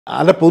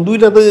അല്ല,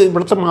 പൊതുവിൽ അത്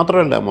ഇവിടുത്തെ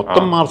മാത്രമല്ല,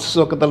 മൊത്തം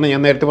മാർക്സിസമൊക്കെ തന്നെ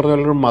ഞാൻ നേരത്തെ പറഞ്ഞ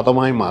പോലെ ഒരു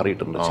മതമായി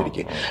മാറിയിട്ടുണ്ട്.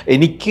 ശരിക്കും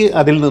എനിക്ക്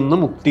അതിൽ നിന്ന്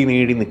മുക്തി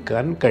നേടി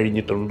നിൽക്കാൻ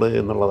കഴിഞ്ഞിട്ടുണ്ട്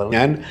എന്നുള്ളതാണ്.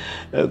 ഞാൻ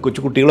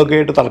കൊച്ചുകുട്ടികളൊക്കെ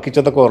ആയിട്ട്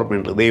തർക്കിച്ചതൊക്കെ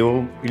ഓർമ്മയുണ്ട്. ദൈവം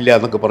ഇല്ല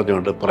എന്നൊക്കെ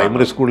പറഞ്ഞുകൊണ്ട്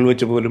പ്രൈമറി സ്കൂളിൽ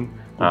വെച്ച് പോലും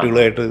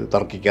കുട്ടികളായിട്ട്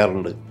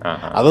തർക്കിക്കാറുണ്ട്.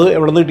 അത്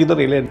എവിടെ നിന്ന്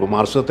കിട്ടിയെന്നറിയില്ല. ഇപ്പോൾ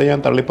മാർക്സിസത്തെ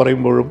ഞാൻ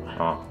തള്ളിപ്പറയുമ്പോഴും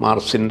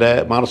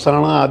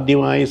മാർക്സാണ്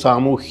ആദ്യമായി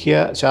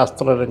സാമൂഹ്യ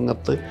ശാസ്ത്ര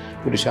രംഗത്ത്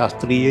ഒരു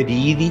ശാസ്ത്രീയ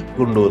രീതി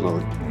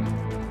കൊണ്ടുവന്നത്.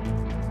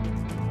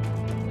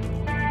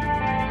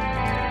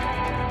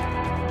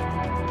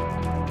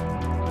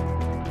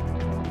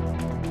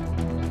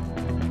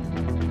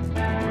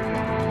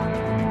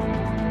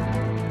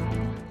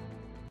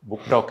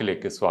 ബുക്ക്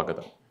ടോക്കിലേക്ക്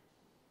സ്വാഗതം.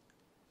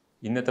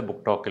 ഇന്നത്തെ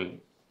ബുക്ക് ടോക്കിൽ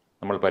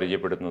നമ്മൾ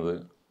പരിചയപ്പെടുന്നത്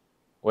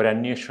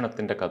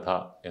ഒരന്വേഷണത്തിൻ്റെ കഥ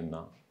എന്ന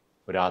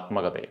ഒരു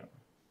ആത്മകഥയാണ്.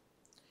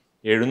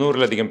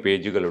 700-ലധികം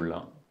പേജുകളുള്ള,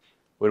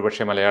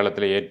 ഒരുപക്ഷെ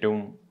മലയാളത്തിലെ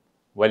ഏറ്റവും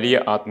വലിയ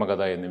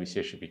ആത്മകഥ എന്ന്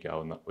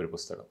വിശേഷിപ്പിക്കാവുന്ന ഒരു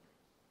പുസ്തകം.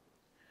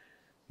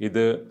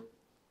 ഇത്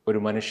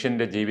ഒരു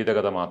മനുഷ്യൻ്റെ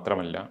ജീവിതകഥ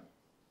മാത്രമല്ല,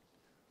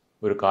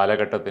 ഒരു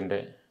കാലഘട്ടത്തിൻ്റെ,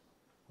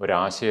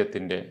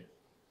 ഒരാശയത്തിൻ്റെ,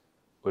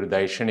 ഒരു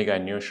ദൈക്ഷണിക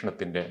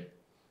അന്വേഷണത്തിൻ്റെ,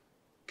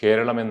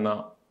 കേരളമെന്ന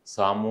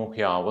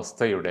സാമൂഹ്യ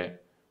അവസ്ഥയുടെ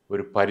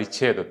ഒരു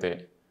പരിച്ഛേദത്തെ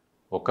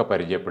ഒക്കെ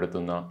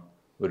പരിചയപ്പെടുത്തുന്ന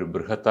ഒരു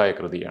ബൃഹത്തായ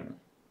കൃതിയാണ്.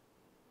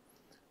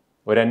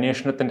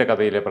 ഒരന്വേഷണത്തിൻ്റെ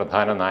കഥയിലെ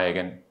പ്രധാന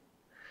നായകൻ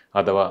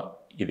അഥവാ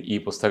ഈ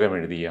പുസ്തകം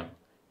എഴുതിയ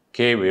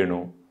കെ. വേണു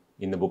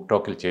ഇന്ന് ബുക്ക്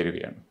ടോക്കിൽ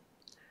ചേരുകയാണ്.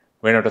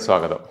 വേണുവിൻ്റെ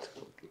സ്വാഗതം.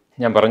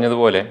 ഞാൻ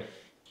പറഞ്ഞതുപോലെ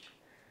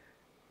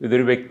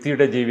ഇതൊരു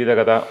വ്യക്തിയുടെ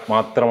ജീവിതകഥ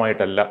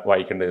മാത്രമായിട്ടല്ല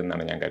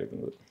വായിക്കേണ്ടതെന്നാണ് ഞാൻ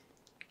കരുതുന്നത്.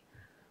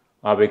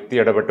 ആ വ്യക്തി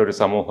ഇടപെട്ട ഒരു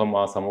സമൂഹം,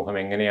 ആ സമൂഹം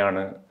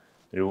എങ്ങനെയാണ്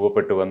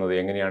രൂപപ്പെട്ടു വന്നത്,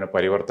 എങ്ങനെയാണ്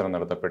പരിവർത്തനം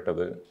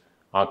നടത്തപ്പെട്ടത്,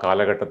 ആ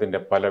കാലഘട്ടത്തിൻ്റെ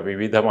പല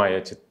വിവിധമായ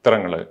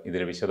ചിത്രങ്ങൾ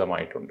ഇതിൽ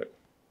വിശദമായിട്ടുണ്ട്.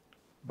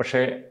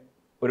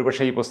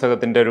 ഒരുപക്ഷെ ഈ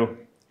പുസ്തകത്തിൻ്റെ ഒരു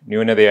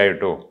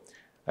ന്യൂനതയായിട്ടോ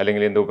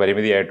അല്ലെങ്കിൽ എന്തോ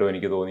പരിമിതിയായിട്ടോ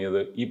എനിക്ക് തോന്നിയത്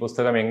ഈ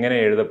പുസ്തകം എങ്ങനെ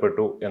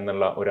എഴുതപ്പെട്ടു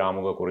എന്നുള്ള ഒരു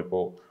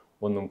ആമുഖക്കുറിപ്പോ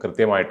ഒന്നും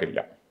കൃത്യമായിട്ടില്ല.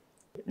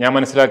 ഞാൻ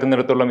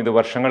മനസ്സിലാക്കുന്നിടത്തോളം ഇത്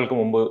വർഷങ്ങൾക്ക്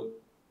മുമ്പ്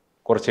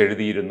കുറച്ച്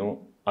എഴുതിയിരുന്നു,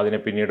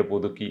 അതിനെ പിന്നീട്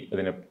പുതുക്കി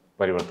അതിനെ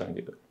പരിവർത്തനം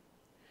ചെയ്തു.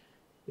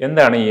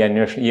 എന്താണ്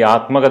ഈ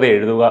ആത്മകഥ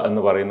എഴുതുക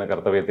എന്ന് പറയുന്ന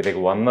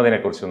കർത്തവ്യത്തിലേക്ക്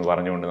വന്നതിനെക്കുറിച്ചൊന്ന്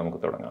പറഞ്ഞുകൊണ്ട് നമുക്ക്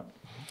തുടങ്ങാം.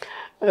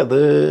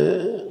 അത്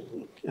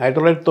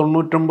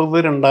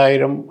 1999,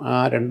 2000 ആ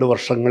 2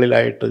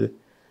 വർഷങ്ങളിലായിട്ട്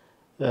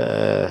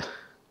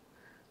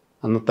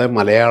അന്നത്തെ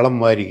മലയാളം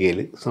വാരികയിൽ,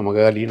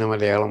 സമകാലീന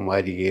മലയാളം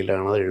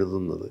വാരികയിലാണ്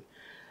എഴുതുന്നത്.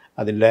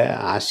 അതിൻ്റെ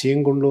ആശയം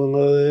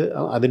കൊണ്ടുവന്നത്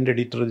അതിൻ്റെ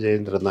എഡിറ്റർ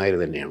ജയേന്ദ്രൻ നായർ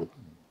തന്നെയാണ്.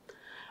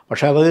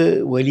 പക്ഷെ അത്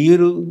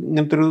വലിയൊരു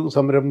ഇങ്ങനത്തെ ഒരു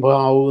സംരംഭം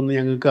ആവുമെന്ന്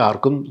ഞങ്ങൾക്ക്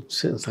ആർക്കും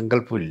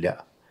സങ്കല്പമില്ല.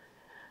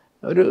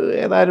 ഒരു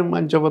ഏതാനും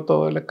 5-10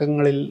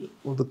 ലക്കങ്ങളിൽ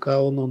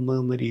ഒതുക്കാവുന്ന ഒന്ന്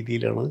എന്ന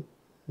രീതിയിലാണ്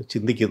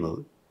ചിന്തിക്കുന്നത്.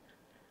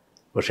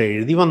 പക്ഷേ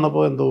എഴുതി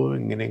വന്നപ്പോൾ എന്തോ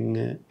ഇങ്ങനെ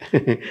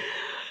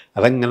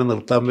അതങ്ങനെ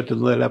നിർത്താൻ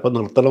പറ്റുന്നതല്ല, അപ്പോൾ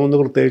നിർത്തണമെന്ന്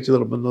പ്രത്യേകിച്ച്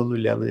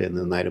നിർബന്ധമൊന്നുമില്ല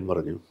എന്ന് എന്നാലും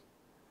പറഞ്ഞു.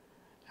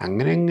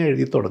 അങ്ങനെ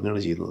എഴുതി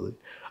തുടങ്ങുകയാണ് ചെയ്യുന്നത്.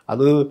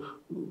 അത്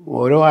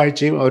ഓരോ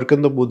ആഴ്ചയും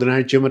അവർക്കെന്തോ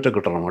ബുധനാഴ്ചയും മറ്റോ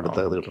കിട്ടണം,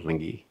 അടുത്തത്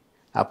കിട്ടണമെങ്കിൽ.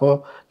 അപ്പോൾ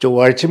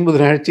ചൊവ്വാഴ്ചയും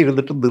ബുധനാഴ്ച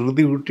ഇരുന്നിട്ട്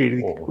ധൃതി കൂട്ടി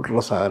എഴുതി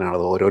കൂട്ടുള്ള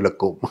സാധനമാണ് ഓരോ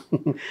ലക്കവും.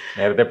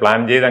 നേരത്തെ പ്ലാൻ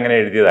ചെയ്ത് അങ്ങനെ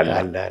എഴുതിയതല്ല,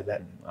 അല്ല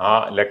ആ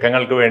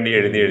ലക്കങ്ങൾക്ക് വേണ്ടി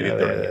എഴുതി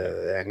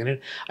അങ്ങനെ.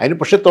 അതിന്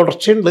പക്ഷെ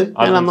തുടർച്ചയുണ്ട്.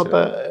 ഞാൻ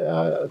അന്നത്തെ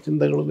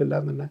ചിന്തകളും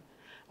എല്ലാം തന്നെ.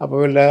 അപ്പോൾ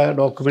എല്ലാ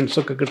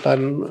ഡോക്യുമെൻറ്റ്സൊക്കെ കിട്ടാൻ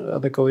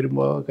അതൊക്കെ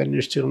വരുമ്പോൾ ഒക്കെ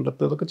അന്വേഷിച്ച്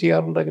കണ്ടെത്തുക, അതൊക്കെ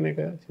ചെയ്യാറുണ്ട്.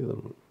 അങ്ങനെയൊക്കെ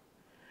ചെയ്തിട്ടുണ്ട്.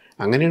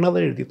 അങ്ങനെയാണ് അത്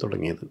എഴുതി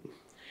തുടങ്ങിയത്.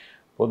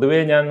 പൊതുവേ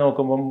ഞാൻ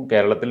നോക്കുമ്പം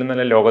കേരളത്തിൽ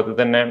നിന്നല്ല, ലോകത്തിൽ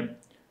തന്നെ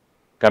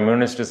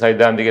കമ്മ്യൂണിസ്റ്റ്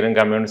സൈദ്ധാന്തികരും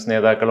കമ്മ്യൂണിസ്റ്റ്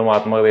നേതാക്കളും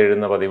ആത്മകഥ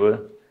എഴുതുന്ന പതിവ്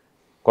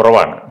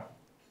കുറവാണ്.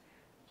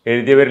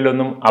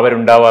 എഴുതിയവരിലൊന്നും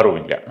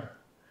അവരുണ്ടാവാറുമില്ല.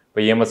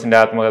 ഇപ്പോൾ EMSൻ്റെ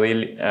ആത്മകഥയിൽ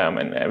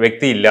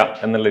വ്യക്തിയില്ല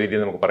എന്നുള്ള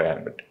രീതിയിൽ നമുക്ക് പറയാൻ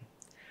പറ്റും.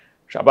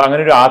 പക്ഷെ അപ്പോൾ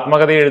അങ്ങനെ ഒരു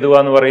ആത്മകഥ എഴുതുക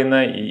എന്ന് പറയുന്ന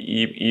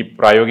ഈ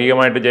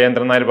പ്രായോഗികമായിട്ട്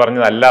ജയേന്ദ്രൻ നായർ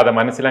പറഞ്ഞതല്ലാതെ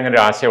മനസ്സിൽ അങ്ങനെ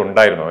ഒരു ആശയം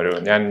ഉണ്ടായിരുന്നോ?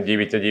 ഞാൻ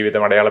ജീവിച്ച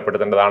ജീവിതം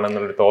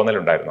അടയാളപ്പെടുത്തേണ്ടതാണെന്നുള്ളൊരു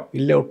തോന്നലുണ്ടായിരുന്നോ?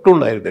 ഇല്ല, ഒട്ടും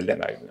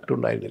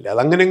ഉണ്ടായിരുന്നില്ല.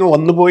 അതങ്ങനെ അങ്ങ്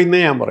വന്നു പോയിന്നേ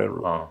ഞാൻ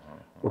പറയുള്ളൂ.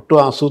 ഒട്ടും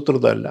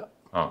ആസൂത്രിതമല്ല.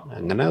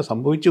 അങ്ങനെ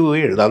സംഭവിച്ചു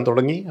പോയി. എഴുതാൻ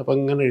തുടങ്ങി, അപ്പം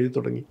ഇങ്ങനെ എഴുതി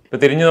തുടങ്ങി. ഇപ്പം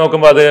തിരിഞ്ഞു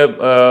നോക്കുമ്പോൾ അത്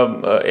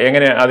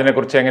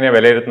അതിനെക്കുറിച്ച് എങ്ങനെയാണ്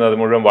വിലയിരുത്തുന്നത്? അത്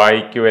മുഴുവൻ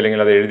വായിക്കുകയോ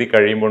അല്ലെങ്കിൽ അത് എഴുതി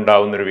കഴിയുമ്പോൾ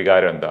ഉണ്ടാകുന്നൊരു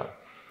വികാരം എന്താ?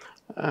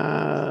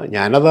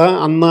 ഞാനത്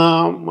അന്ന്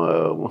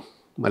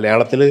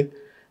മലയാളത്തിൽ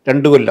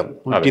 2 കൊല്ലം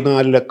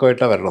 104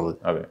 ലക്കമായിട്ടാണ് വരണത്.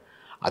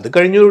 അത്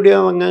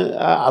കഴിഞ്ഞുകൂടിയാണ്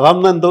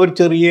അതന്ന് എന്തോ ഒരു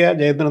ചെറിയ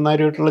ജയേന്ദ്രൻ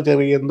നായരുമായിട്ടുള്ള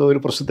ചെറിയ എന്തോ ഒരു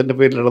പ്രശ്നത്തിൻ്റെ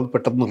പേരിലാണ്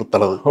പെട്ടെന്ന്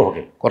നിർത്തണത്.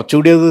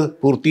 കുറച്ചുകൂടി അത്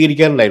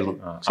പൂർത്തീകരിക്കാനുണ്ടായിരുന്നു.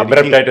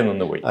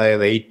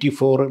 അതായത്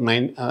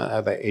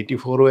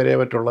 84 വരെ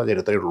മറ്റുള്ള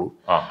ചരിത്രമേ ഉള്ളൂ.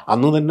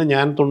 അന്ന് തന്നെ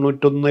ഞാൻ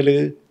 91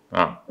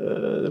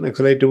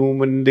 നക്സലൈറ്റ്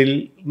മൂവ്മെൻറ്റിൽ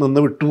നിന്ന്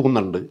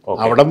വിട്ടുപോകുന്നുണ്ട്.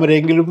 അവിടം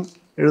വരെയെങ്കിലും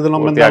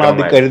എഴുതണം എന്നാണ്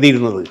ആദ്യം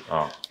കരുതിയിരുന്നത്.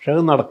 പക്ഷെ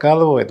അത്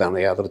നടക്കാതെ പോയതാണ്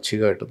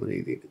യാദൃച്ഛികമായിട്ടുള്ള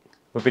രീതിയിൽ.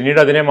 പിന്നീട്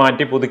അതിനെ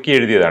മാറ്റി പുതുക്കി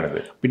എഴുതിയതാണിത്.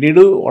 പിന്നീട്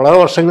വളരെ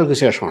വർഷങ്ങൾക്ക്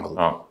ശേഷമാണത്.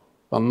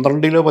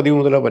 12-ലോ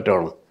 13-ലോ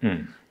മറ്റാണ്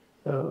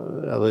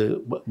അത്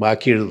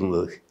ബാക്കി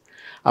എഴുതുന്നത്.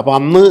 അപ്പോൾ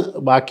അന്ന്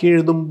ബാക്കി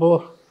എഴുതുമ്പോൾ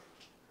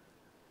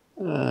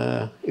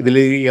ഇതിൽ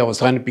ഈ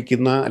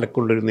അവസാനിപ്പിക്കുന്ന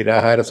അലക്കുള്ളൊരു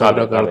നിരാഹാര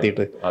സമരമൊക്കെ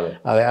നടത്തിയിട്ട്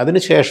അതിന്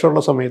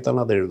ശേഷമുള്ള സമയത്താണ്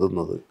അത്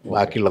എഴുതുന്നത്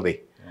ബാക്കിയുള്ളതേ.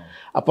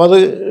 അപ്പോൾ അത്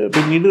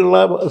പിന്നീടുള്ള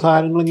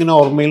സാധനങ്ങളിങ്ങനെ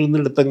ഓർമ്മയിൽ നിന്ന്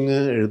എടുത്തങ്ങ്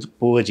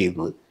പോവുക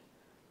ചെയ്യുന്നത്.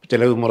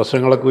 ചില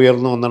വിമർശനങ്ങളൊക്കെ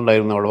ഉയർന്നു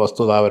വന്നിട്ടുണ്ടായിരുന്നു, അവിടെ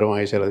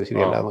വസ്തുതാപരമായ ചിലത്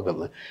ശരിയല്ല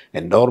എന്നൊക്കെ.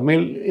 എൻ്റെ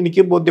ഓർമ്മയിൽ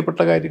എനിക്ക്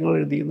ബോധ്യപ്പെട്ട കാര്യങ്ങൾ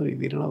എഴുതിയെന്ന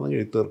രീതിയിലാണ് അന്ന്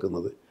എഴുതി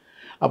തീർക്കുന്നത്.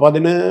 അപ്പോൾ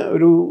അതിന്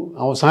ഒരു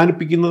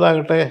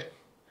അവസാനിപ്പിക്കുന്നതാകട്ടെ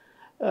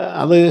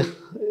അത്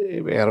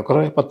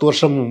ഏറെക്കുറെ 10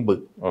 വർഷം മുമ്പ്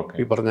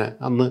ഈ പറഞ്ഞ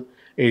അന്ന്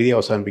എഴുതി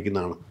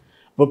അവസാനിപ്പിക്കുന്നതാണ്.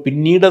 അപ്പോൾ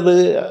പിന്നീടത്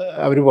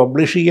അവർ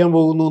പബ്ലിഷ് ചെയ്യാൻ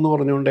പോകുന്നു എന്ന്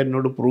പറഞ്ഞുകൊണ്ട്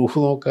എന്നോട് പ്രൂഫ്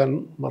നോക്കാൻ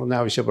പറഞ്ഞ്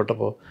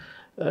ആവശ്യപ്പെട്ടപ്പോൾ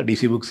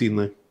DC ബുക്സിൽ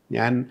നിന്ന്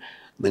ഞാൻ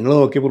നിങ്ങൾ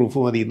നോക്കിയ പ്രൂഫ്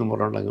മതി എന്ന്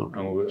പറഞ്ഞുകൊണ്ട്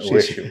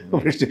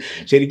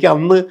ശരിക്കും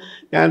അന്ന്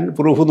ഞാൻ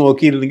പ്രൂഫ്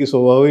നോക്കിയിരുന്നെങ്കിൽ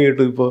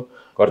സ്വാഭാവികമായിട്ടും ഇപ്പോൾ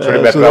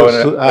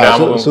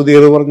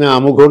സുധീർ പറഞ്ഞ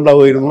ആമുഖം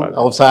ഉണ്ടാവുമായിരുന്നു,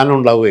 അവസാനം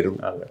ഉണ്ടാവുമായിരുന്നു.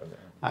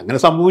 അങ്ങനെ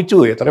സംഭവിച്ചു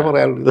പോയി, എത്ര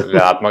പറയാനുള്ളത്.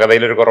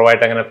 ആത്മകഥയിലൊരു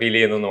കുറവായിട്ട് അങ്ങനെ ഫീൽ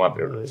ചെയ്യുന്നു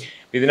മാത്രമേ ഉള്ളൂ.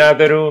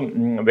 ഇതിനകത്തൊരു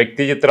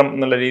വ്യക്തിചിത്രം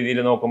എന്നുള്ള രീതിയിൽ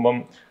നോക്കുമ്പം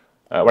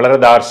വളരെ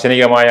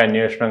ദാർശനികമായ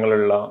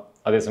അന്വേഷണങ്ങളുള്ള,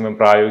 അതേസമയം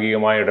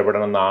പ്രായോഗികമായി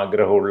ഇടപെടണമെന്ന്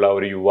ആഗ്രഹമുള്ള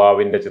ഒരു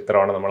യുവാവിൻ്റെ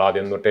ചിത്രമാണ് നമ്മൾ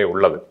ആദ്യം തൊട്ടേ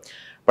ഉള്ളത്.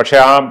 പക്ഷേ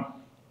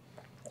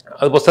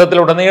അത്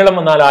പുസ്തകത്തിലുടനീളം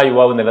വന്നാൽ ആ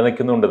യുവാവ്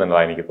നിലനിൽക്കുന്നുണ്ട്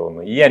എന്നുള്ളതാണ് എനിക്ക്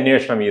തോന്നുന്നത്. ഈ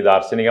അന്വേഷണം, ഈ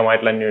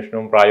ദാർശനികമായിട്ടുള്ള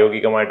അന്വേഷണവും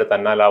പ്രായോഗികമായിട്ട്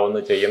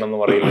തന്നാലാവുന്ന ചെയ്യണം എന്ന്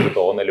പറയുന്ന ഒരു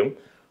തോന്നലും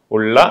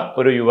ഉള്ള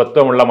ഒരു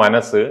യുവത്വമുള്ള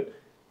മനസ്സ്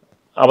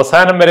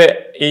അവസാനം വരെ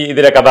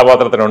ഇതിലെ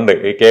കഥാപാത്രത്തിനുണ്ട്.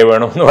 ഈ കെ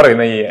വേണു എന്ന്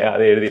പറയുന്ന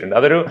അത് എഴുതിയിട്ടുണ്ട്.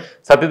 അതൊരു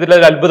സത്യത്തിൽ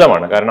ഒരു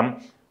അത്ഭുതമാണ്. കാരണം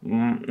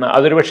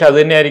അതൊരു പക്ഷേ അത്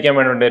തന്നെയായിരിക്കാൻ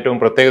വേണ്ടി ഏറ്റവും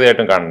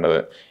പ്രത്യേകതയായിട്ടും കാണേണ്ടത്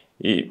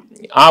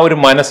ആ ഒരു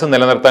മനസ്സ്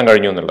നിലനിർത്താൻ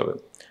കഴിഞ്ഞു എന്നുള്ളത്.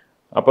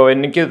 അപ്പോൾ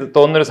എനിക്ക്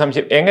തോന്നുന്നൊരു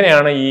സംശയം,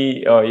 എങ്ങനെയാണ് ഈ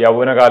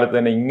യൗവനകാലത്ത്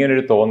തന്നെ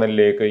ഇങ്ങനൊരു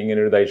തോന്നലിലേക്ക്,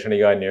 ഇങ്ങനൊരു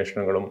ദൈക്ഷണിക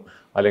അന്വേഷണങ്ങളും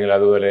അല്ലെങ്കിൽ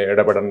അതുപോലെ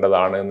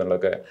ഇടപെടേണ്ടതാണ്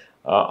എന്നുള്ളതൊക്കെ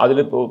അതിൽ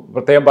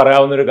പ്രത്യേകം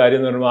പറയാവുന്നൊരു കാര്യം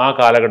എന്ന് പറയുമ്പോൾ ആ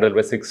കാലഘട്ടത്തിൽ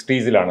ഇപ്പോൾ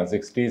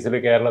 60s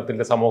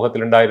കേരളത്തിൻ്റെ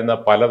സമൂഹത്തിലുണ്ടായിരുന്ന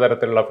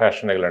പലതരത്തിലുള്ള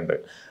ഫാഷനുകളുണ്ട്.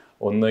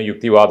 ഒന്ന്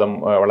യുക്തിവാദം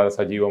വളരെ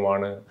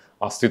സജീവമാണ്,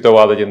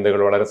 അസ്തിത്വവാദ ചിന്തകൾ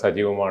വളരെ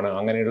സജീവമാണ്.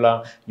 അങ്ങനെയുള്ള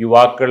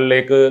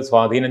യുവാക്കളിലേക്ക്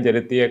സ്വാധീനം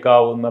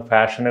ചെലുത്തിയേക്കാവുന്ന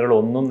ഫാഷനുകൾ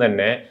ഒന്നും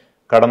തന്നെ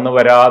കടന്നു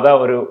വരാതെ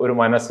ഒരു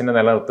മനസ്സിനെ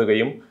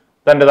നിലനിർത്തുകയും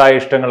തൻ്റെതായ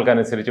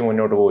ഇഷ്ടങ്ങൾക്കനുസരിച്ച്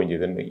മുന്നോട്ട് പോവുകയും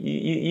ചെയ്തിട്ടുണ്ട്.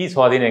 ഈ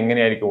സ്വാധീനം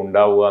എങ്ങനെയായിരിക്കും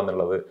ഉണ്ടാവുക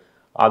എന്നുള്ളത്,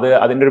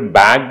 അതിൻ്റെ ഒരു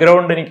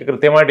ബാക്ക്ഗ്രൗണ്ട് എനിക്ക്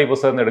കൃത്യമായിട്ട് ഈ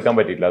പുസ്തകത്തിൽ എടുക്കാൻ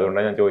പറ്റിയില്ല.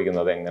 അതുകൊണ്ടാണ് ഞാൻ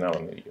ചോദിക്കുന്നത് എങ്ങനെയാണ്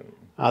വന്നിരിക്കുന്നത്.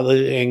 അത്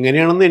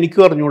എങ്ങനെയാണെന്ന് എനിക്ക്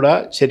പറഞ്ഞുകൂടാ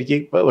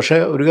ശരിക്കും. പക്ഷേ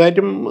ഒരു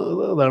കാര്യം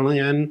അതാണ്,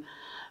 ഞാൻ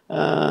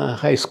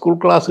ഹൈസ്കൂൾ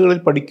ക്ലാസ്സുകളിൽ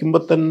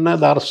പഠിക്കുമ്പോൾ തന്നെ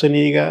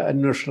ദാർശനിക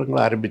അന്വേഷണങ്ങൾ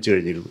ആരംഭിച്ചു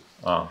കഴിഞ്ഞിരുന്നു.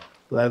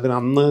 അതായത്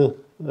അന്ന്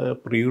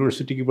പ്രീ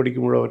യൂണിവേഴ്സിറ്റിക്ക്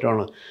പഠിക്കുമ്പോഴോ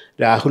മറ്റാണ്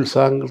രാഹുൽ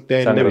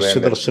സാങ്കൃത്യൻ്റെ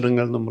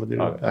വിശ്വദർശനങ്ങൾ എന്ന് പറഞ്ഞ്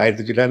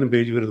 1000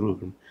 പേജ് വരുന്ന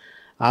നോക്കണം.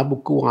 ആ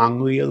ബുക്ക്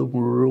വാങ്ങുകയും അത്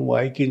മുഴുവൻ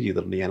വായിക്കുകയും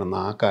ചെയ്തിട്ടുണ്ട് ഞാനന്ന്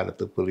ആ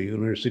കാലത്ത്. പ്രീ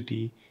യൂണിവേഴ്സിറ്റി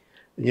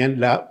ഞാൻ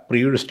പ്രീ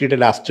യൂണിവേഴ്സിറ്റിയുടെ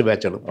ലാസ്റ്റ്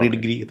ബാച്ചാണ്, പ്രീ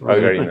ഡിഗ്രി.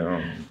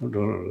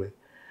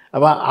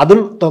 അപ്പോൾ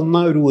അതിൽ തന്ന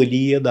ഒരു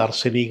വലിയ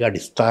ദാർശനിക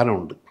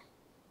അടിസ്ഥാനമുണ്ട്.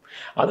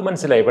 അത്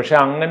മനസ്സിലായി. പക്ഷെ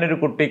അങ്ങനെ ഒരു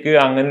കുട്ടിക്ക്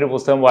അങ്ങനെ ഒരു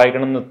പുസ്തകം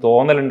വായിക്കണം എന്ന്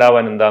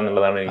തോന്നലുണ്ടാവാൻ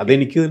എന്താന്നുള്ളതാണ്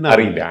അതെനിക്ക് തന്നെ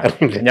അറിയില്ല.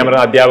 ഞാൻ പറഞ്ഞ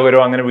അധ്യാപകരോ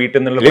അങ്ങനെ വീട്ടിൽ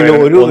നിന്നുള്ള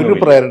ഒരു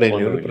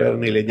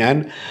പ്രേരണയില്ല. ഞാൻ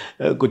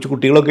കൊച്ചു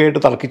കുട്ടികളൊക്കെ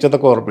ആയിട്ട്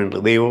തർക്കിച്ചതൊക്കെ ഓർമ്മയുണ്ട്.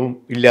 ദൈവം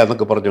ഇല്ല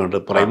എന്നൊക്കെ പറഞ്ഞുകൊണ്ട്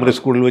പ്രൈമറി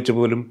സ്കൂളിൽ വെച്ച്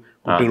പോലും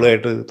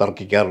കുട്ടികളായിട്ട്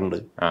തർക്കിക്കാറുണ്ട്.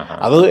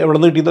 അത് എവിടെ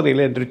നിന്ന്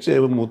കിട്ടിയെന്നറിയില്ല. എൻ്റെ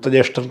ഒരു മൂത്ത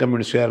ജ്യേഷ്ഠൻ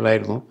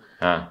കമ്മ്യൂണിസ്റ്റുകാരനായിരുന്നു.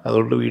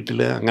 അതുകൊണ്ട് വീട്ടിൽ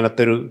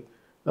അങ്ങനത്തെ ഒരു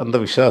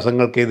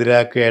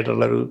അന്ധവിശ്വാസങ്ങൾക്കെതിരൊക്കെ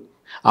ആയിട്ടുള്ളൊരു,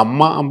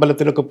 അമ്മ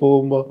അമ്പലത്തിലൊക്കെ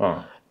പോകുമ്പോൾ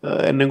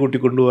എന്നെ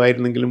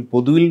കൂട്ടിക്കൊണ്ടുപോയിരുന്നെങ്കിലും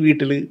പൊതുവിൽ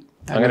വീട്ടിൽ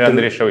അങ്ങനെ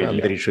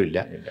അന്തരീക്ഷമില്ല.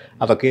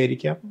 അതൊക്കെ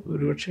ആയിരിക്കാം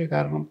ഒരുപക്ഷെ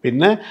കാരണം.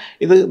 പിന്നെ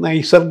ഇത്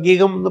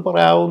നൈസർഗികം എന്ന്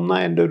പറയാവുന്ന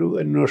എൻ്റെ ഒരു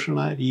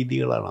അന്വേഷണ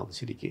രീതികളാണ് അത്.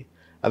 ശരിക്കും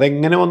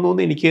അതെങ്ങനെ വന്നു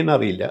എന്ന് എനിക്ക് തന്നെ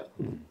അറിയില്ല.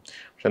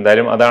 പക്ഷെ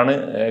എന്തായാലും അതാണ്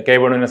കെ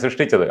വേണുവിനെ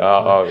സൃഷ്ടിച്ചത്.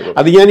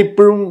 അത്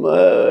ഞാനിപ്പോഴും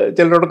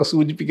ചിലരോടൊക്കെ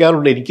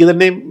സൂചിപ്പിക്കാറുണ്ട്. എനിക്ക്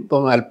തന്നെ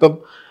തോന്നുന്നു അല്പം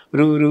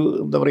ഒരു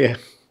എന്താ പറയുക,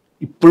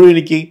 ഇപ്പോഴും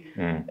എനിക്ക്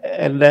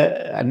എൻ്റെ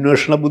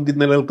അന്വേഷണ ബുദ്ധി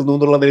നിലനിൽക്കുന്നു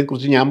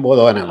എന്നുള്ളതിനെക്കുറിച്ച് ഞാൻ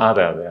ബോധവാനാണ്.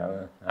 അതെ അതെ,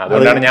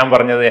 അതുകൊണ്ടാണ് ഞാൻ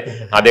പറഞ്ഞത്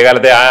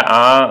ആദ്യകാലത്തെ ആ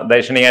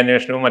ദൈക്ഷണിക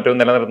അന്വേഷണവും മറ്റും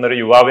നിലനിർത്തുന്ന ഒരു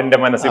യുവാവിന്റെ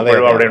മനസ്സ്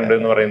ഇപ്പോഴും അവിടെ ഉണ്ട്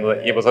എന്ന് പറയുന്നത്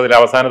ഈ പുസ്തകത്തിലെ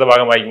അവസാനത്തെ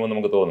ഭാഗം വായിക്കുമ്പോൾ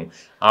നമുക്ക് തോന്നും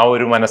ആ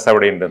ഒരു മനസ്സ്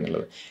അവിടെ ഉണ്ട്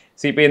എന്നുള്ളത്.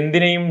 ഇപ്പം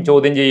എന്തിനേയും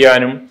ചോദ്യം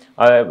ചെയ്യാനും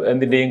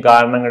എന്തിൻ്റെയും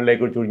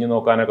കാരണങ്ങളിലേക്ക് ചുഴിഞ്ഞു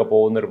നോക്കാനൊക്കെ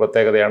പോകുന്ന ഒരു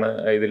പ്രത്യേകതയാണ്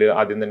ഇതിൽ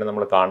ആദ്യം തന്നെ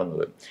നമ്മൾ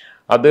കാണുന്നത്.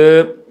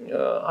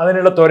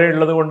 അതിനുള്ള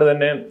ത്വരയുള്ളത് കൊണ്ട്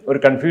തന്നെ ഒരു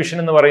കൺഫ്യൂഷൻ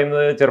എന്ന്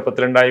പറയുന്നത്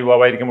ചെറുപ്പത്തിലുണ്ടായ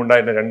യുവാവായിരിക്കും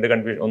ഉണ്ടായിരുന്ന രണ്ട്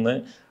കൺഫ്യൂഷൻ. ഒന്ന്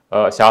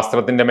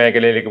ശാസ്ത്രത്തിൻ്റെ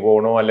മേഖലയിലേക്ക്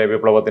പോകണോ, അല്ലെങ്കിൽ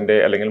വിപ്ലവത്തിൻ്റെ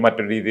അല്ലെങ്കിൽ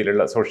മറ്റൊരു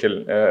രീതിയിലുള്ള സോഷ്യൽ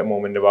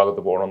മൂവ്മെൻറ്റ്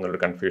ഭാഗത്ത് പോകണോ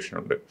എന്നുള്ളൊരു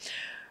കൺഫ്യൂഷനുണ്ട്.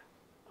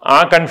 ആ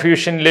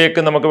കൺഫ്യൂഷനിലേക്ക്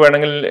നമുക്ക്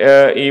വേണമെങ്കിൽ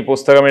ഈ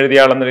പുസ്തകം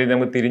എഴുതിയ ആളെന്ന രീതിയിൽ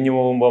നമുക്ക് തിരിഞ്ഞു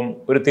പോകുമ്പം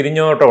ഒരു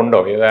തിരിഞ്ഞുനോട്ടം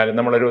ഉണ്ടോ? ഏതായാലും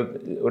നമ്മളൊരു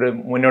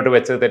മുന്നോട്ട്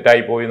വെച്ചത്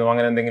തെറ്റായി പോയിരുന്നു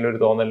അങ്ങനെ എന്തെങ്കിലും ഒരു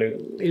തോന്നൽ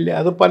ഇല്ല.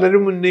 അത്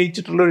പലരും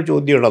ഉന്നയിച്ചിട്ടുള്ളൊരു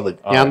ചോദ്യമുള്ളത്,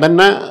 ഞാൻ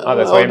തന്നെ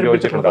സ്വയം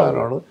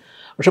ചോദിച്ചിട്ടുള്ളതാണ്.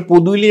 പക്ഷെ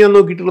പൊതുവിൽ ഞാൻ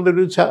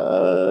നോക്കിയിട്ടുള്ളതൊരു,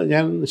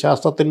 ഞാൻ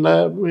ശാസ്ത്രത്തിൻ്റെ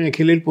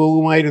മേഖലയിൽ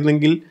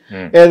പോകുമായിരുന്നെങ്കിൽ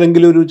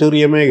ഏതെങ്കിലും ഒരു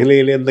ചെറിയ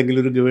മേഖലയിൽ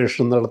എന്തെങ്കിലും ഒരു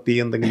ഗവേഷണം നടത്തി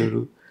എന്തെങ്കിലും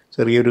ഒരു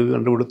ചെറിയൊരു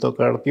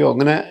കണ്ടുപിടുത്തമൊക്കെ നടത്തിയോ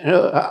അങ്ങനെ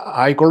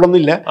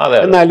ആയിക്കൊള്ളുന്നില്ല.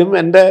 എന്നാലും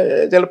എൻ്റെ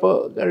ചിലപ്പോൾ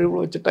കഴിവ്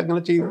വെച്ചിട്ട്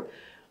അങ്ങനെ ചെയ്ത്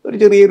ഒരു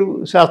ചെറിയൊരു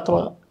ശാസ്ത്ര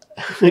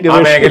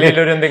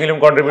എന്തെങ്കിലും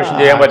കോൺട്രിബ്യൂഷൻ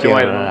ചെയ്യാൻ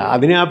പറ്റുമായിരുന്നു.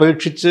 അതിനെ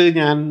അപേക്ഷിച്ച്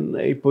ഞാൻ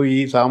ഇപ്പോൾ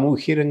ഈ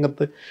സാമൂഹ്യ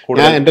രംഗത്ത്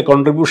ഞാൻ എൻ്റെ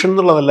കോൺട്രിബ്യൂഷൻ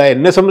എന്നുള്ളതല്ല,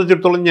 എന്നെ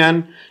സംബന്ധിച്ചിടത്തോളം ഞാൻ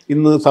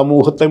ഇന്ന്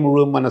സമൂഹത്തെ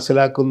മുഴുവൻ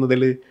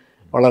മനസ്സിലാക്കുന്നതിൽ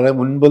വളരെ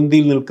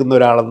മുൻപന്തിയിൽ നിൽക്കുന്ന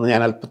ഒരാളെന്ന്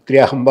ഞാൻ അല്പത്തിരി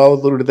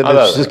അഹംഭാവത്തോടുകൂടി തന്നെ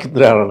വിശ്വസിക്കുന്ന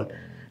ഒരാളാണ്.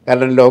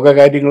 കാരണം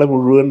ലോകകാര്യങ്ങളെ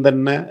മുഴുവൻ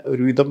തന്നെ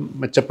ഒരുവിധം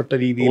മെച്ചപ്പെട്ട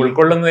രീതിയിൽ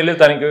ഉൾക്കൊള്ളുന്നതിൽ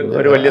തനിക്ക്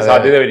ഒരു വലിയ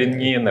സാധ്യത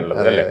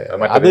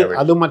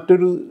അത്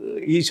മറ്റൊരു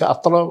ഈ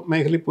ശാസ്ത്ര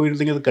മേഖലയിൽ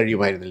പോയിരുന്നെങ്കിൽ അത്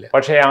കഴിയുമായിരുന്നില്ല.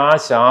 പക്ഷേ ആ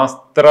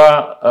ശാസ്ത്ര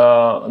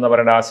എന്താ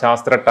പറയണ്ട, ആ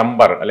ശാസ്ത്ര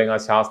ടമ്പർ അല്ലെങ്കിൽ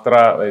ആ ശാസ്ത്ര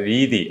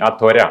രീതി, ആ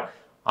ത്വര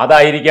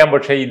അതായിരിക്കാം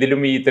പക്ഷേ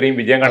ഇതിലും ഈ ഇത്രയും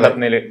വിജയം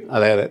കണ്ടെത്തുന്നതിൽ.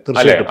 അതെ അതെ,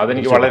 തീർച്ചയായിട്ടും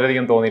അതെനിക്ക്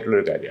വളരെയധികം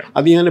തോന്നിയിട്ടുള്ളൊരു കാര്യമാണ്.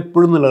 അത് ഞാൻ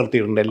എപ്പോഴും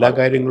നിലനിർത്തിയിട്ടുണ്ട്, എല്ലാ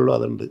കാര്യങ്ങളിലും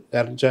അതുണ്ട്.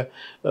 കാരണം വെച്ചാൽ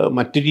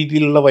മറ്റു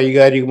രീതിയിലുള്ള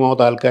വൈകാരികമോ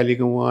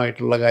താൽക്കാലികമോ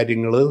ആയിട്ടുള്ള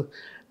കാര്യങ്ങൾ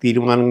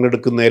തീരുമാനങ്ങൾ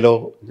എടുക്കുന്നതിലോ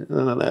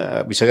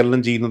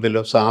വിശകലനം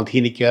ചെയ്യുന്നതിലോ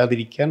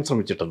സ്വാധീനിക്കാതിരിക്കാൻ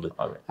ശ്രമിച്ചിട്ടുണ്ട്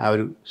ആ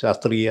ഒരു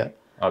ശാസ്ത്രീയ.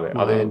 അതെ,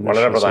 അത്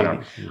വളരെ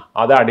പ്രധാനമാണ്.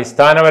 അത്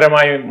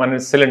അടിസ്ഥാനപരമായി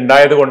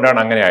മനസ്സിലുണ്ടായത് കൊണ്ടാണ്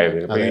അങ്ങനെ ആയത്.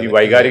 ഈ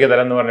വൈകാരിക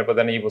തലം എന്ന് പറഞ്ഞപ്പോൾ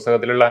തന്നെ ഈ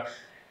പുസ്തകത്തിലുള്ള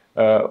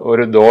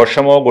ഒരു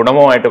ദോഷമോ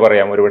ഗുണമോ ആയിട്ട്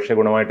പറയാം, ഒരു പക്ഷേ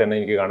ഗുണമായിട്ട് തന്നെ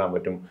എനിക്ക് കാണാൻ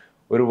പറ്റും.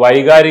 ഒരു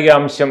വൈകാരിക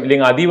അംശം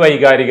അല്ലെങ്കിൽ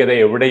അതിവൈകാരികത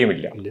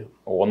എവിടെയുമില്ല.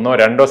 ഒന്നോ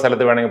രണ്ടോ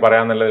സ്ഥലത്ത് വേണമെങ്കിൽ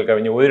പറയാമെന്നുള്ളതിൽ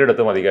കവിഞ്ഞ്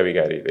ഒരിടത്തും അധിക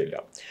വൈകാരികതയില്ല.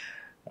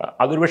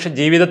 അതൊരു പക്ഷേ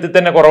ജീവിതത്തിൽ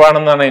തന്നെ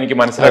കുറവാണെന്നാണ് എനിക്ക്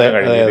മനസ്സിലാക്കാൻ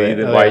കഴിഞ്ഞത്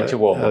ഇത് വായിച്ചു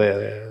പോകുമ്പോൾ.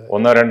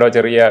 ഒന്നോ രണ്ടോ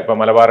ചെറിയ, ഇപ്പം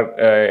മലബാർ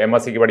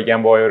MSc പഠിക്കാൻ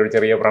പോയ ഒരു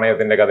ചെറിയ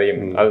പ്രണയത്തിൻ്റെ കഥയും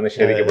അത്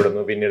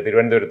നിഷേധിക്കപ്പെടുന്നു. പിന്നീട്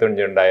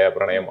തിരുവനന്തപുരത്ത് ഉണ്ടായ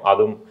പ്രണയം,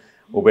 അതും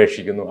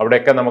ഉപേക്ഷിക്കുന്നു.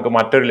 അവിടെയൊക്കെ നമുക്ക്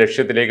മറ്റൊരു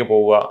ലക്ഷ്യത്തിലേക്ക്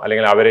പോവുക,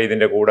 അല്ലെങ്കിൽ അവരെ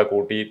ഇതിൻ്റെ കൂടെ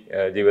കൂട്ടി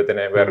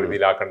ജീവിതത്തിനെ വേറെ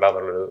രീതിയിലാക്കണ്ട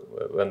എന്നുള്ളൊരു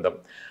ബന്ധം.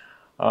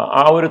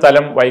 ആ ഒരു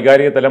തലം,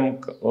 വൈകാരിക തലം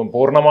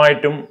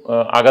പൂർണ്ണമായിട്ടും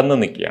അകന്നു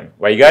നിൽക്കുകയാണ്.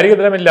 വൈകാരിക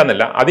തലമില്ല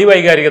എന്നല്ല,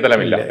 അതിവൈകാരിക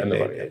തലമില്ല എന്ന്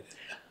പറയാം.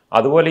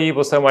 അതുപോലെ ഈ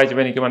പുസ്തകം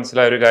വായിച്ചപ്പോൾ എനിക്ക്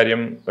മനസ്സിലായ ഒരു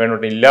കാര്യം,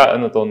 വേണോട്ടില്ല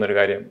എന്ന് തോന്നുന്നൊരു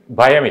കാര്യം,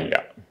 ഭയമില്ല.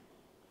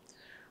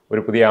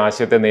 ഒരു പുതിയ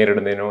ആശയത്തെ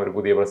നേരിടുന്നതിനോ ഒരു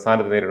പുതിയ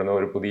പ്രസ്ഥാനത്തെ നേരിടുന്നോ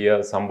ഒരു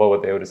പുതിയ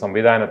സംഭവത്തെ, ഒരു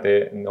സംവിധാനത്തെ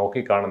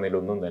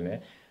നോക്കിക്കാണുന്നതിലൊന്നും തന്നെ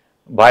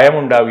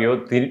ഭയമുണ്ടാവുകയോ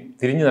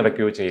തിരിഞ്ഞു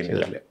നടക്കുകയോ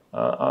ചെയ്യുന്നില്ല.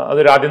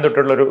 അതൊരു ആദ്യം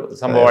തൊട്ടുള്ളൊരു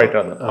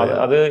സംഭവമായിട്ടാണ്.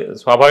 അത്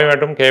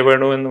സ്വാഭാവികമായിട്ടും കെ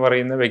വേണു എന്ന്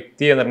പറയുന്ന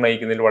വ്യക്തിയെ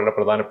നിർണ്ണയിക്കുന്നതിൽ വളരെ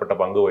പ്രധാനപ്പെട്ട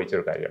പങ്ക്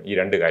വഹിച്ചൊരു കാര്യമാണ്. ഈ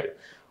രണ്ട് കാര്യം,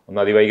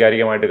 ഒന്ന്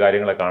അതിവൈകാരികമായിട്ട്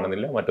കാര്യങ്ങളെ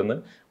കാണുന്നില്ല, മറ്റൊന്ന്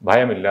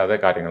ഭയമില്ലാതെ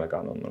കാര്യങ്ങളെ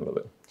കാണും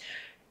എന്നുള്ളത്.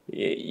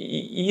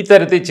 ഈ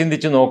തരത്തിൽ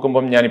ചിന്തിച്ച്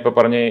നോക്കുമ്പം ഞാനിപ്പോൾ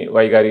പറഞ്ഞ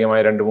വൈകാരികമായ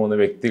 2-3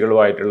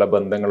 വ്യക്തികളുമായിട്ടുള്ള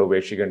ബന്ധങ്ങൾ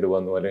ഉപേക്ഷിക്കേണ്ടി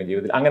വന്നു, അല്ലെങ്കിൽ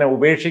ജീവിതത്തിൽ അങ്ങനെ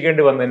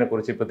ഉപേക്ഷിക്കേണ്ടി വന്നതിനെ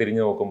കുറിച്ച് ഇപ്പോൾ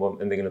തിരിഞ്ഞു നോക്കുമ്പോൾ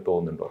എന്തെങ്കിലും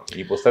തോന്നുന്നുണ്ടോ?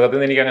 ഈ പുസ്തകത്തിൽ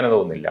നിന്ന് എനിക്ക് അങ്ങനെ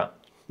തോന്നുന്നില്ല.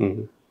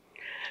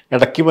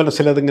 ഇടയ്ക്ക്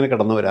മനസ്സിലതിങ്ങനെ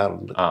കടന്നു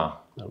വരാറുണ്ട്.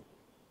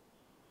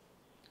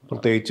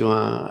 പ്രത്യേകിച്ചും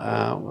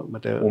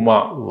മറ്റേ ഉമ.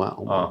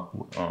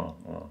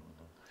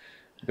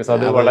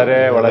 അത് വളരെ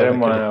വളരെ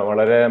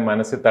വളരെ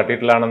മനസ്സിൽ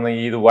തട്ടിയിട്ടില്ലാണെന്ന്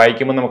ഇത്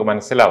വായിക്കുമ്പോൾ നമുക്ക്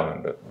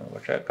മനസ്സിലാവുന്നുണ്ട്.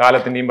 പക്ഷെ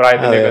കാലത്തിൻ്റെയും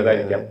പ്രായത്തിൻ്റെയൊക്കെ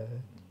ഇതായിരിക്കാം.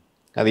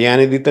 അത്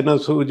ഞാനിതിൽ തന്നെ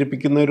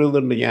സൂചിപ്പിക്കുന്ന ഒരു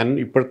ഇതുണ്ട്. ഞാൻ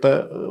ഇപ്പോഴത്തെ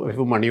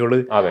മണിയോട്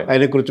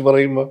അതിനെക്കുറിച്ച്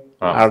പറയുമ്പോൾ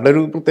അവിടെ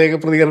ഒരു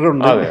പ്രത്യേക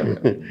പ്രതികരണമുണ്ട്.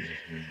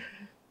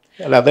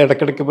 അല്ല, അത്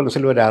ഇടയ്ക്കിടയ്ക്ക്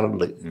മനസ്സിൽ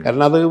വരാറുണ്ട്.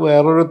 കാരണം അത്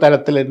വേറൊരു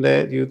തലത്തിൽ എൻ്റെ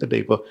ജീവിതത്തിൻ്റെ,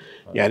 ഇപ്പോൾ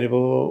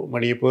ഞാനിപ്പോൾ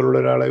മണിയെപ്പോലുള്ള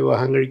ഒരാളെ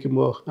വിവാഹം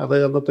കഴിക്കുമ്പോൾ അത്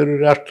അന്നത്തെ ഒരു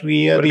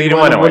രാഷ്ട്രീയ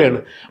തീരുമാനം പോലെയാണ്.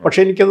 പക്ഷെ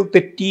എനിക്കത്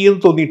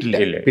തെറ്റിയെന്ന്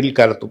തോന്നിയിട്ടില്ല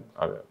പിൽക്കാലത്തും.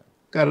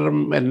 കാരണം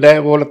എൻ്റെ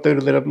പോലത്തെ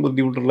ഒരു തരം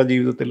ബുദ്ധിമുട്ടുള്ള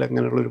ജീവിതത്തിൽ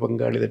അങ്ങനെയുള്ളൊരു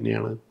പങ്കാളി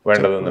തന്നെയാണ്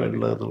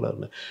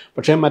വേണ്ടതെന്നുള്ളതാണ്.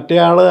 പക്ഷേ മറ്റേ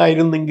ആൾ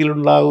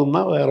ആയിരുന്നെങ്കിലുണ്ടാകുന്ന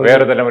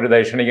വേറെ തരം ഒരു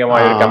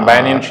ദൈക്ഷണികമായ ഒരു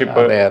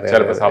കമ്പാനിയൻഷിപ്പ്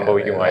ചിലപ്പോൾ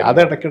സംഭവിക്കുമായിരുന്നു.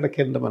 അത്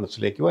ഇടയ്ക്കിടയ്ക്ക് എൻ്റെ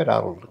മനസ്സിലേക്ക്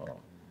വരാറുണ്ട്.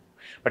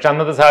 പക്ഷെ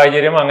അന്നത്തെ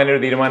സാഹചര്യം അങ്ങനെ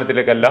ഒരു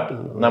തീരുമാനത്തിലേക്കല്ല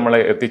നമ്മളെ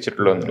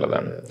എത്തിച്ചിട്ടുള്ളൂ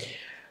എന്നുള്ളതാണ്.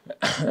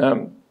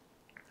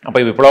 അപ്പോൾ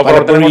ഈ വിപ്ലവ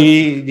പ്രവർത്തനം ഈ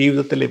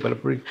ജീവിതത്തിൽ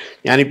പലപ്പോഴും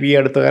ഞാനിപ്പോൾ ഈ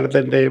അടുത്ത കാലത്ത്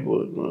എൻ്റെ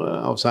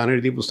അവസാനം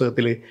എഴുതിയ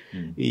പുസ്തകത്തിൽ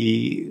ഈ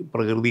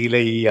പ്രകൃതിയിലെ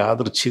ഈ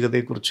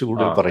യാദൃച്ഛികതയെക്കുറിച്ച്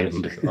കൂടുതൽ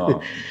പറയുന്നുണ്ട്.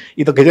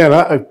 ഇതൊക്കെ ഞാൻ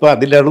ഇപ്പം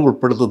അതിലാണ്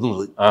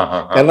ഉൾപ്പെടുത്തുന്നത്.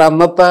 കാരണം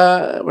അന്നത്തെ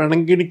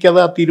വേണമെങ്കിൽ എനിക്കത്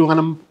ആ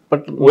തീരുമാനം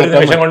ഒരു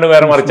നിമിഷം കൊണ്ട്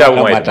വേറെ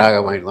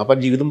മറിച്ചാകുമായിരുന്നു. അപ്പം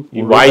ജീവിതം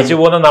വായിച്ചു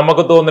പോകുന്ന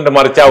നമുക്ക് തോന്നുന്നുണ്ട്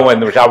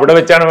മറിച്ചാകുമായിരുന്നു. പക്ഷെ അവിടെ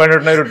വെച്ചാണ്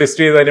വേണ്ടിയിട്ട് ഒരു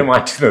ടെസ്റ്റ് ചെയ്ത് അതിനെ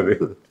മാറ്റുന്നത്.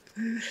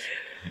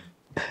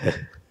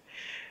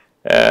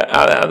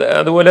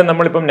 അതുപോലെ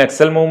നമ്മളിപ്പം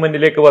നക്സൽ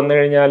മൂവ്മെൻറ്റിലേക്ക് വന്നു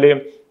കഴിഞ്ഞാൽ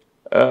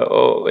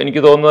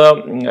എനിക്ക്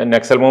തോന്നുന്നത്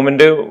നക്സൽ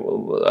മൂവ്മെൻറ്റ്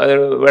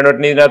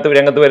വേണോട്ടിന് ഇതിനകത്ത്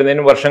രംഗത്ത്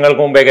വരുന്നതിന്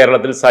വർഷങ്ങൾക്ക് മുമ്പേ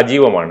കേരളത്തിൽ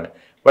സജീവമാണ്.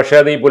 പക്ഷേ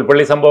അത് ഈ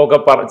പുൽപ്പള്ളി സംഭവമൊക്കെ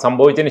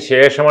സംഭവിച്ചതിന്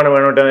ശേഷമാണ്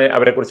വേണോട്ടിനെ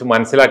അവരെക്കുറിച്ച്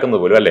മനസ്സിലാക്കുന്നത്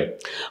പോലും, അല്ലേ?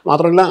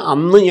 മാത്രമല്ല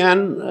അന്ന് ഞാൻ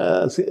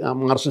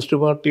മാർക്സിസ്റ്റ്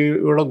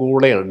പാർട്ടിയുടെ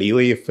കൂടെയാണ്,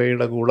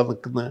 DYFIയുടെ കൂടെ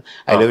നിൽക്കുന്ന,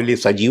 അതിൽ വലിയ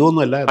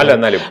സജീവമൊന്നുമല്ല.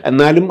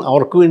 എന്നാലും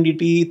അവർക്ക്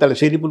വേണ്ടിയിട്ട് ഈ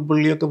തലശ്ശേരി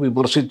പുൽപ്പള്ളിയൊക്കെ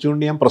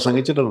വിമർശിച്ചുകൊണ്ട് ഞാൻ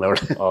പ്രസംഗിച്ചിട്ടുണ്ട്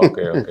അവിടെ.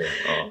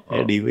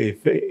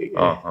 DYFI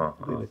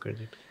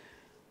വേണ്ടിയിട്ട്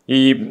ഈ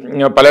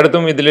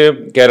പലയിടത്തും ഇതിൽ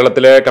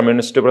കേരളത്തിലെ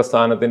കമ്മ്യൂണിസ്റ്റ്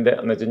പ്രസ്ഥാനത്തിൻ്റെ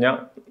എന്ന് വെച്ച് കഴിഞ്ഞാൽ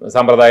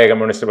സാമ്പ്രദായിക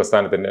കമ്മ്യൂണിസ്റ്റ്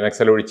പ്രസ്ഥാനത്തിൻ്റെ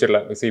നക്സൽ ഒഴിച്ചുള്ള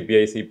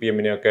CPI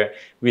CPMനെയൊക്കെ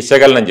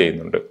വിശകലനം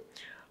ചെയ്യുന്നുണ്ട്.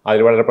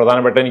 അതിൽ വളരെ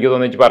പ്രധാനപ്പെട്ട എനിക്ക്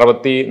തോന്നിയിട്ട്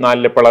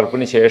 64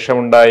 പിളർപ്പിന്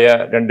ശേഷമുണ്ടായ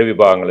 2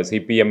 വിഭാഗങ്ങൾ.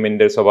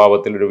 CPMൻ്റെ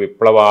സ്വഭാവത്തിലൊരു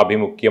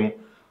വിപ്ലവാഭിമുഖ്യം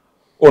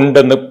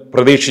ഉണ്ടെന്ന്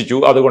പ്രതീക്ഷിച്ചു,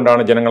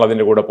 അതുകൊണ്ടാണ് ജനങ്ങൾ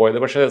അതിൻ്റെ കൂടെ പോയത്.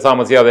 പക്ഷേ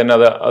താമസിയാതെ തന്നെ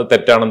അത്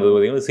തെറ്റാണെന്ന്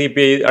തോന്നി.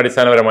 CPI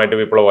അടിസ്ഥാനപരമായിട്ട്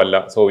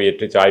വിപ്ലവമല്ല,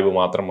 സോവിയറ്റ് ചായ്വ്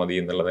മാത്രം മതി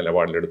എന്നുള്ള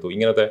നിലപാടിലെടുത്തു.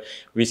 ഇങ്ങനത്തെ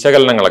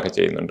വിശകലനങ്ങളൊക്കെ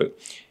ചെയ്യുന്നുണ്ട്.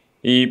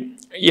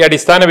 ഈ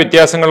അടിസ്ഥാന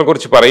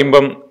വ്യത്യാസങ്ങളെക്കുറിച്ച്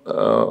പറയുമ്പം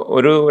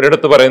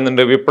ഒരിടത്ത്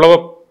പറയുന്നുണ്ട്,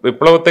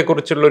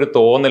 വിപ്ലവത്തെക്കുറിച്ചുള്ളൊരു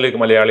തോന്നൽ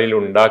മലയാളിയിൽ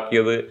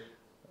ഉണ്ടാക്കിയത്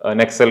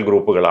നക്സൽ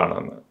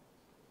ഗ്രൂപ്പുകളാണെന്ന്.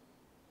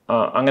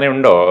 അങ്ങനെ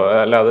ഉണ്ടോ?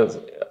 അല്ലാതെ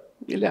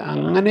ഇല്ല,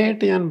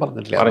 അങ്ങനെയായിട്ട് ഞാൻ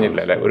പറഞ്ഞിട്ടില്ല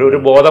അല്ലേ? ഒരു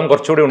ബോധം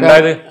കുറച്ചുകൂടി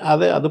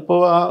ഉണ്ടായത് അതിപ്പോൾ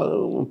ആ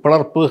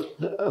പിളർപ്പ്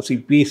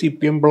CPI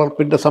CPM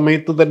പിളർപ്പിൻ്റെ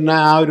സമയത്ത് തന്നെ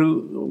ആ ഒരു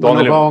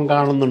മനോഭാവം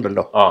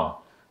കാണുന്നുണ്ടല്ലോ.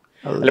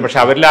 അല്ല, പക്ഷെ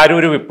അവരിൽ ആരും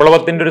ഒരു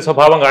വിപ്ലവത്തിന്റെ ഒരു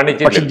സ്വഭാവം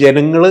കാണിച്ചില്ല. പക്ഷെ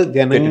ജനങ്ങൾ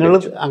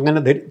അങ്ങനെ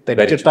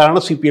ധരിച്ചിട്ടാണ്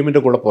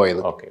CPMന്റെ കൂടെ പോയത്.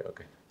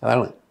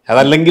 അതാണ്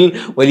അതല്ലെങ്കിൽ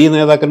വലിയ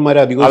നേതാക്കന്മാർ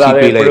അധികം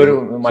ഒരു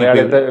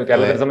മലയാളത്തെ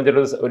കേരളത്തെ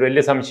സംബന്ധിച്ചിട്ട് ഒരു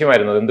വലിയ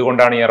സംശയമായിരുന്നു.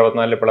 എന്തുകൊണ്ടാണ് ഈ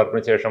 64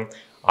 പിളർപ്പിന് ശേഷം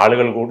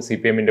ആളുകൾ കൂടി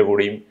CPM-ന്റെ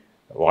കൂടിയും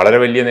വളരെ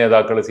വലിയ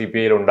നേതാക്കൾ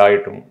CPI-യിൽ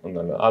ഉണ്ടായിട്ടും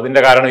ഒന്നുണ്ട്.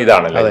 അതിന്റെ കാരണം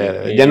ഇതാണല്ലോ.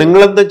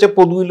 ജനങ്ങളെന്താ വെച്ചാൽ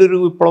പൊതുവിലൊരു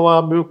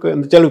വിപ്ലവാഭിമുഖം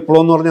എന്താ വെച്ചാൽ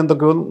വിപ്ലവം എന്ന് പറഞ്ഞാൽ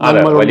എന്തൊക്കെയോ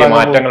വലിയ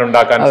മാറ്റങ്ങൾ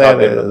ഉണ്ടാക്കാൻ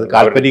സാധ്യത,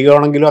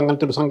 കാൽപ്പനികമാണെങ്കിലും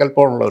അങ്ങനത്തെ ഒരു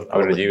സങ്കല്പമുള്ളവർ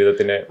അവരുടെ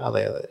ജീവിതത്തിന്.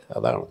 അതെ,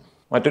 അതാണ്.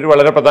 മറ്റൊരു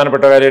വളരെ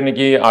പ്രധാനപ്പെട്ട കാര്യം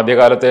എനിക്ക്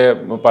ആദ്യകാലത്തെ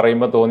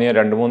പറയുമ്പോൾ തോന്നിയ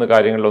 2-3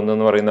 കാര്യങ്ങളിൽ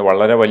ഒന്നെന്ന് പറയുന്നത്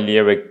വളരെ വലിയ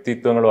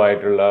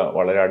വ്യക്തിത്വങ്ങളുമായിട്ടുള്ള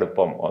വളരെ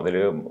അടുപ്പം. അതിൽ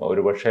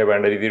ഒരുപക്ഷെ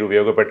വേണ്ട രീതിയിൽ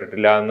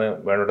ഉപയോഗപ്പെട്ടിട്ടില്ല എന്ന്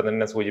വേണോട്ട്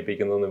തന്നെ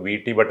സൂചിപ്പിക്കുന്നത്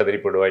VT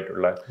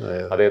ഭട്ടതിരിപ്പാടുമായിട്ടുള്ള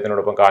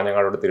അദ്ദേഹത്തിനോടൊപ്പം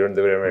കാഞ്ഞങ്ങാടോട്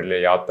തിരുവനന്തപുരം വരെയുള്ള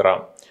യാത്ര,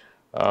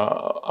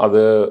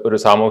 അത് ഒരു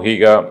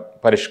സാമൂഹിക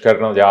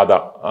പരിഷ്കരണ ജാഥ,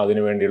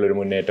 അതിനു വേണ്ടിയുള്ളൊരു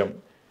മുന്നേറ്റം.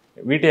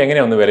 VT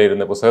എങ്ങനെയാണ് ഒന്ന്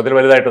വിലയിരുന്നത്? പുസ്തകത്തിൽ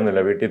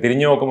വലുതായിട്ടൊന്നുമില്ല. VT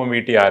തിരിഞ്ഞു നോക്കുമ്പോൾ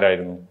VT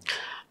ആരായിരുന്നു?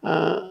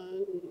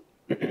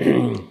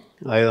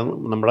 അതായത്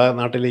നമ്മുടെ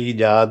നാട്ടിലെ ഈ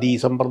ജാതി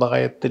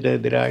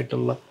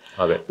സമ്പ്രദായത്തിനെതിരായിട്ടുള്ള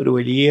ഒരു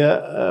വലിയ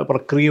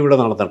പ്രക്രിയ ഇവിടെ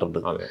നടന്നിട്ടുണ്ട്.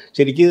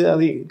 ശരിക്കും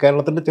അത്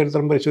കേരളത്തിൻ്റെ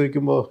ചരിത്രം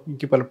പരിശോധിക്കുമ്പോൾ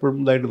എനിക്ക് പലപ്പോഴും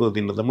ഇതായിട്ട്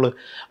തോന്നിയിട്ടുണ്ട്. നമ്മൾ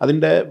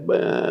അതിൻ്റെ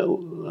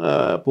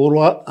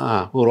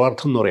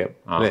പൂർവാർത്ഥം എന്ന് പറയാം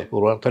അല്ലേ,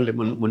 പൂർവാർത്ഥമല്ലേ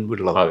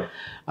മുൻപിലുള്ളത്.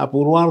 ആ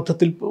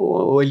പൂർവാർത്ഥത്തിൽ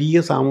വലിയ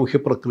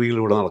സാമൂഹ്യ പ്രക്രിയകൾ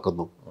ഇവിടെ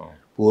നടക്കുന്നു.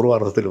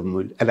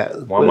 പൂർവാർത്ഥത്തിലൊന്നുമില്ല, അല്ല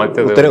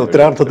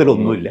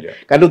ഉത്തരാർത്ഥത്തിലൊന്നുമില്ല.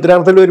 കാരണം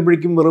ഉത്തരാർത്ഥത്തിൽ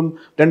വരുമ്പോഴേക്കും വെറും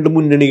 2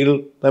 മുന്നണികൾ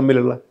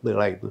തമ്മിലുള്ള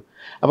ഇതുകളായിരുന്നു.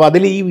 അപ്പോൾ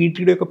അതിൽ ഈ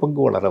വീട്ടിൻ്റെയൊക്കെ പങ്ക്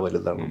വളരെ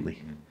വലുതാണ്.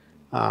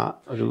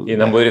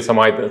 നമ്പൂതിരി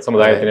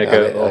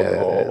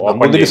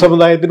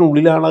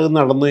സമുദായത്തിനുള്ളിലാണ് അത്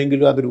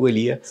നടന്നതെങ്കിലും അതൊരു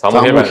വലിയ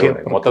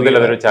മൊത്തത്തിൽ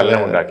അതൊരു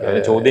ചലനം ഉണ്ടാക്കി,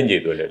 ചോദ്യം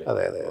ചെയ്തു.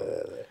 അതെ.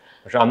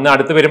 പക്ഷെ അന്ന്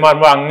അടുത്ത്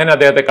പെരുമാറുമ്പോൾ അങ്ങനെ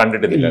അദ്ദേഹത്തെ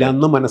കണ്ടിട്ടില്ല,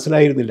 അന്ന്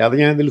മനസ്സിലായിരുന്നില്ല. അത്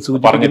ഞാൻ ഇതിൽ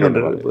സൂചിപ്പിക്കുന്നുണ്ട്.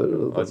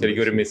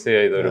 ശരിക്കും ഒരു മിസ്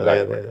ചെയ്ത ഒരു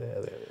കാര്യം.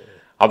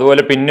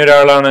 അതുപോലെ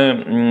പിന്നൊരാളാണ്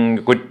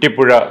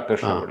കുറ്റിപ്പുഴ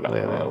കൃഷ്ണപിള്ള.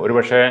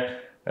 ഒരുപക്ഷെ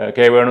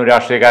കെ വേണു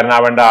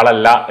രാഷ്ട്രീയക്കാരനാവേണ്ട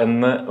ആളല്ല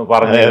എന്ന്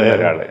പറഞ്ഞു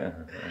ഒരാള്.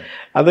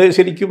 അത്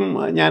ശരിക്കും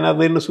ഞാൻ അത്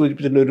തന്നെ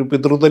സൂചിപ്പിച്ചിട്ടുണ്ട്. ഒരു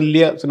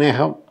പിതൃതുല്യ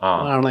സ്നേഹം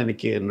ആണ്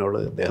എനിക്ക് എന്നോട്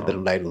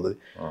അദ്ദേഹത്തിനുണ്ടായിരുന്നത്.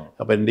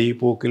 അപ്പം എൻ്റെ ഈ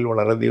പോക്കിൽ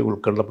വളരെയധികം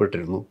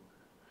ഉത്കണ്ഠപ്പെട്ടിരുന്നു.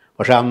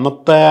 പക്ഷെ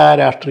അന്നത്തെ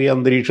രാഷ്ട്രീയ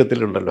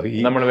അന്തരീക്ഷത്തിലുണ്ടല്ലോ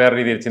നമ്മൾ വേറെ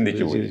രീതിയിൽ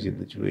ചിന്തിച്ചു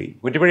പോയി.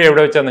 കുറ്റിപ്പുഴ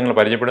എവിടെ വെച്ചാൽ നിങ്ങൾ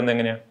പരിചയപ്പെടുന്നത്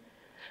എങ്ങനെയാണ്?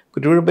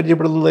 കുറ്റിപ്പുഴ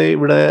പരിചയപ്പെടുന്നത്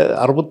ഇവിടെ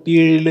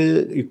 67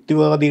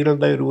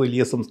 യുക്തിവാദികളുടെ ഒരു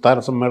വലിയ സംസ്ഥാന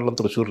സമ്മേളനം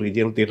തൃശ്ശൂർ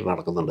റീജിയണൽ തിയേറ്റർ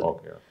നടക്കുന്നുണ്ട്.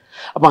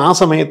 അപ്പോൾ ആ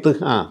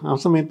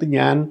സമയത്ത്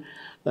ഞാൻ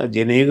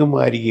ജനേകം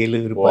വാരികയിൽ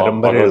ഒരു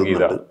പരമ്പര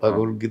എഴുതുന്നുണ്ട്,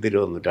 ഭഗവത്ഗീത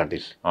 20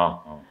 നൂറ്റാണ്ടിൽ.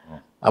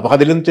 അപ്പോൾ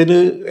അതിലെന്ന് വെച്ചാൽ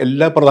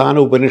എല്ലാ പ്രധാന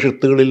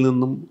ഉപനിഷത്തുകളിൽ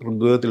നിന്നും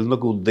ഋഗ്വേദത്തിൽ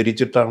നിന്നൊക്കെ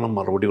ഉദ്ധരിച്ചിട്ടാണ്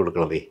മറുപടി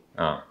കൊടുക്കുന്നത്.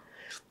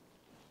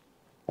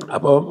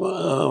 അപ്പോൾ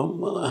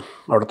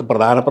അവിടുത്തെ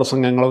പ്രധാന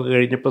പ്രസംഗങ്ങളൊക്കെ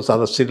കഴിഞ്ഞപ്പോൾ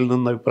സദസ്സിൽ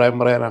നിന്ന് അഭിപ്രായം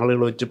പറയാൻ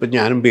ആളുകൾ വെച്ചപ്പോൾ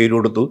ഞാനും പേര്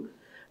കൊടുത്തു.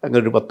 അങ്ങനെ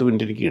ഒരു 10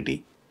 മിനിറ്റ് എനിക്ക് കിട്ടി.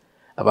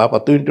 അപ്പോൾ ആ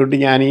 10 മിനിറ്റ് കൊണ്ട്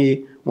ഞാൻ ഈ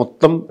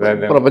മൊത്തം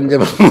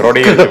പ്രപഞ്ചം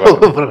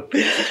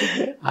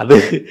അത്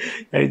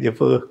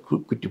കഴിഞ്ഞപ്പോൾ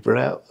കുറ്റിപ്പുഴ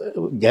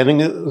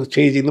ഞാനങ്ങ്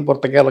സ്റ്റേജിൽ നിന്ന്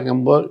പുറത്തേക്ക്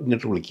ഇറങ്ങുമ്പോൾ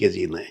ഇങ്ങോട്ട് വിളിക്കുക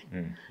ചെയ്യുന്നത്.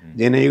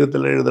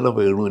 ജനയുഗത്തിൽ എഴുതുന്ന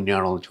വേണു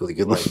തന്നെയാണോ എന്ന്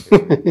ചോദിക്കുന്നത്.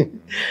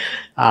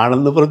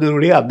 ആണെന്ന്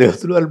പറഞ്ഞതുകൂടി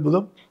അദ്ദേഹത്തിനും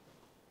അത്ഭുതം,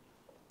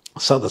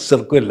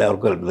 സദസ്യർക്കും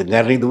എല്ലാവർക്കും അത്ഭുതം.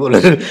 കാരണം ഇതുപോലെ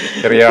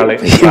ചെറിയ ആള്,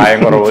 പ്രായം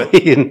കുറവ്,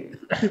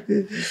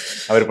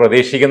 അവർ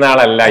പ്രതീക്ഷിക്കുന്ന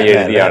ആളല്ല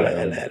എഴുതിയ ആള്.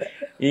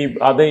 ഈ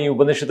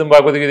ഉപനിഷത്തും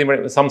ഭഗവത്ഗീതയും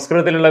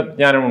സംസ്കൃതത്തിലുള്ള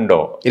ജ്ഞാനമുണ്ടോ?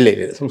 ഇല്ല,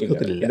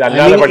 സംസ്കൃതത്തിലില്ല.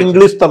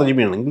 ഇംഗ്ലീഷ്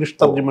തർജ്ജമയാണ്. ഇംഗ്ലീഷ്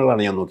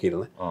തർജ്ജമകളാണ് ഞാൻ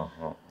നോക്കിയിരുന്നത്.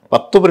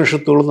 10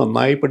 ഉപനിഷത്തുകളും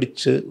നന്നായി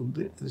പഠിച്ച്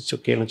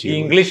ഒക്കെയാണ് ചെയ്യുന്നത്.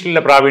 ഇംഗ്ലീഷിലുള്ള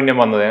പ്രാവീണ്യം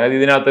വന്നത്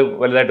ഇതിനകത്ത്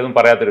വലുതായിട്ടൊന്നും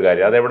പറയാത്തൊരു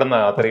കാര്യം. അത് എവിടെ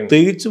നിന്നാണ്? അത്രയും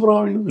പ്രത്യേകിച്ച്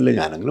പ്രാവീണ്യമൊന്നുമില്ല,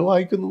 ഞാനങ്ങനെ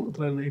വായിക്കുന്നു.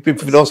 ഇപ്പം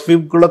ഫിലോസഫി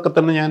ബുക്കുകളൊക്കെ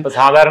തന്നെ ഞാൻ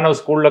സാധാരണ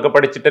സ്കൂളിലൊക്കെ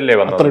പഠിച്ചിട്ടല്ലേ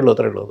വന്നത്. അത്രേ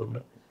ഉള്ളൂ. അതുകൊണ്ട്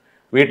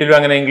വീട്ടിലും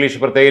അങ്ങനെ ഇംഗ്ലീഷ്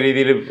പ്രത്യേക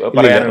രീതിയിൽ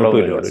പറയാനുള്ള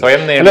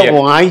സ്വയം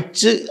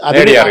വായിച്ച്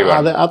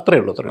അത്രേ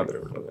ഉള്ളൂ.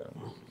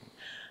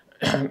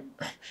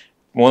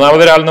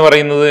 മൂന്നാമതൊരാൾ എന്ന്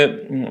പറയുന്നത്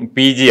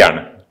PG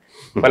ആണ്.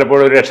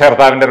 പലപ്പോഴും ഒരു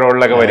രക്ഷകർത്താവിൻ്റെ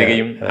റോളിലൊക്കെ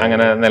വരികയും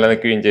അങ്ങനെ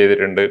നിലനിൽക്കുകയും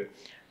ചെയ്തിട്ടുണ്ട്.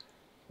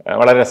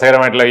 വളരെ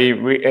രസകരമായിട്ടുള്ള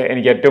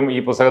എനിക്ക് ഏറ്റവും ഈ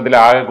പുസ്തകത്തിൽ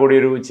ആകെ കൂടി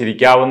ഒരു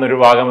ചിരിക്കാവുന്ന ഒരു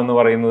ഭാഗം എന്ന്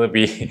പറയുന്നത്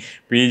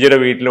PGയുടെ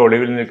വീട്ടിൽ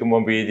ഒളിവിൽ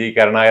നിൽക്കുമ്പോൾ PG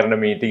കരുണാകരൻ്റെ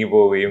മീറ്റിംഗ്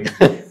പോവുകയും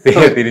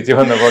തിരിച്ചു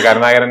വന്നപ്പോൾ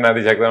കരുണാകരൻ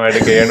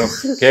അതിശക്തമായിട്ട്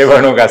കെ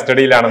വേണു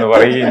കസ്റ്റഡിയിലാണെന്ന്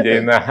പറയുകയും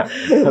ചെയ്യുന്ന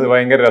അത്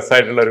ഭയങ്കര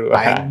രസമായിട്ടുള്ളൊരു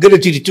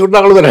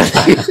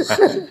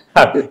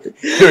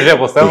പക്ഷേ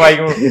പുസ്തകം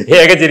വായിക്കുമ്പോൾ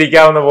ഏക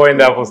ചിരിക്കാവുന്ന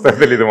പോയിന്റ് ആ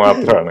പുസ്തകത്തിൽ ഇത്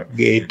മാത്രമാണ്.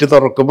 ഗേറ്റ്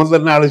തുറക്കുമ്പോൾ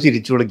തന്നെ ആള്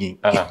ചിരിച്ചു തുടങ്ങി.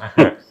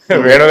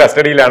 വേണു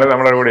കസ്റ്റഡിയിലാണ്,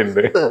 നമ്മുടെ കൂടെ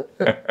ഉണ്ട്.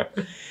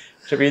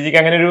 പക്ഷെ PGക്ക്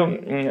അങ്ങനെ ഒരു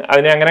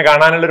അതിനെ അങ്ങനെ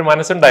കാണാനുള്ളൊരു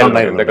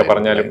മനസ്സുണ്ടായിരുന്നു. എന്തൊക്കെ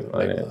പറഞ്ഞാലും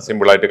അതിനെ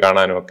സിമ്പിളായിട്ട്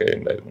കാണാനും ഒക്കെ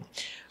ഉണ്ടായിരുന്നു.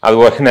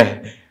 അതുപോലെ തന്നെ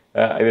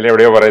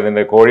ഇതിലെവിടെയോ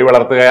പറയുന്നുണ്ട്, കോഴി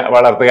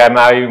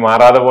വളർത്തുകാരനായി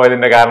മാറാതെ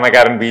പോയതിന്റെ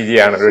കാരണക്കാരൻ PG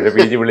ആണ്. പക്ഷെ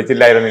PG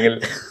വിളിച്ചില്ലായിരുന്നെങ്കിൽ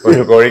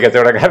ഒരു കോഴി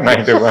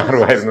കച്ചവടക്കാരനായിട്ട്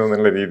മാറുമായിരുന്നു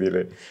എന്നുള്ള രീതിയിൽ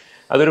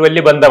അതൊരു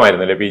വലിയ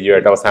ബന്ധമായിരുന്നല്ലേ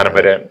PGയുമായിട്ട് അവസാനം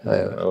വരെ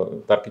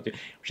തർക്കിച്ച്.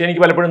 പക്ഷെ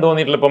എനിക്ക് പലപ്പോഴും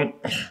തോന്നിയിട്ടുള്ള ഇപ്പം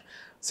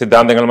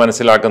സിദ്ധാന്തങ്ങൾ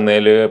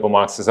മനസ്സിലാക്കുന്നതിൽ, ഇപ്പോൾ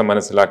മാർക്സിസം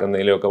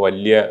മനസ്സിലാക്കുന്നതിലും ഒക്കെ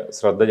വലിയ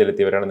ശ്രദ്ധ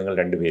ചെലുത്തിയവരാണ് നിങ്ങൾ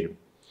രണ്ടുപേരും.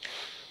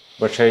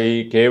 പക്ഷേ ഈ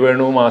കെ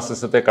വേണു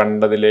മാർക്സിസത്തെ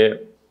കണ്ടതിലെ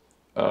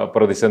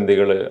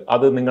പ്രതിസന്ധികൾ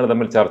അത് നിങ്ങൾ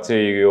തമ്മിൽ ചർച്ച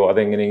ചെയ്യുകയോ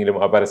അതെങ്ങനെയെങ്കിലും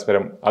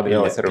പരസ്പരം അതിന്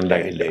അവസരം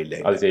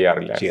ഉണ്ടായില്ല? അത്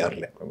ചെയ്യാറില്ല.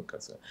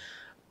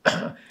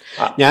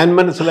 ഞാൻ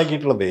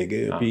മനസ്സിലാക്കിയിട്ടുള്ളത്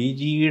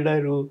PGയുടെ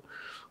ഒരു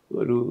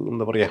ഒരു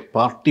എന്താ പറയുക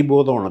പാർട്ടി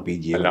ബോധമാണ്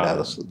PG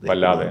വല്ലാതെ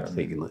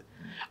ശ്രദ്ധിക്കുന്നത്.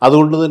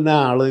 അതുകൊണ്ട് തന്നെ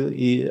ആള്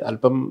ഈ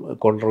അല്പം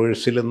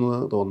കോൺട്രവേഴ്സ്യൽ എന്ന്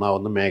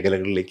തോന്നാവുന്ന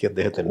മേഖലകളിലേക്ക്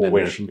അദ്ദേഹത്തിൻ്റെ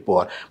അന്വേഷണം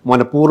പോകാൻ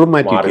മനഃപൂർവ്വം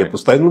മാറ്റിയിരിക്കുക.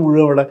 പുസ്തകങ്ങൾ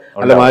മുഴുവൻ അവിടെ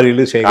അലമാരിയിൽ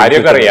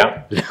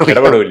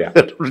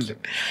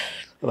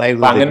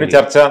അതായത് അങ്ങനെ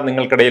ചർച്ച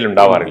നിങ്ങൾക്കിടയിൽ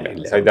ഉണ്ടാവാറില്ല,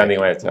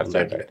 സൈദ്ധാന്തികമായ ചർച്ച.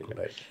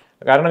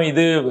 കാരണം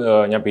ഇത്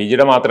ഞാൻ PG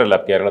മാത്രമല്ല,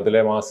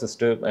 കേരളത്തിലെ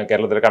മാർക്സിസ്റ്റ്,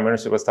 കേരളത്തിലെ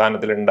കമ്മ്യൂണിസ്റ്റ്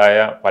പ്രസ്ഥാനത്തിലുണ്ടായ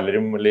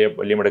പലരും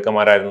വലിയ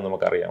മിടുക്കന്മാരായിരുന്നു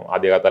നമുക്കറിയാം.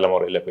 ആദ്യ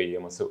തലമുറയിൽ ഇപ്പോൾ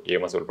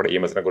EMS ഉൾപ്പെടെ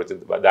EMSനെ കുറിച്ച്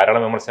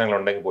ധാരാളം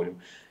വിമർശനങ്ങളുണ്ടെങ്കിൽ പോലും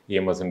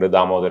EMS ഉണ്ട്,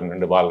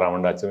 ദാമോദരനുണ്ട്,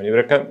 ബാലറാമുണ്ട്, അച്ഛൻ,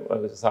 ഇവരൊക്കെ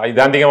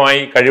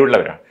സൈദ്ധാന്തികമായി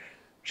കഴിവുള്ളവരാണ്.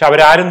 പക്ഷെ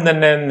അവരാരും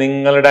തന്നെ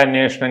നിങ്ങളുടെ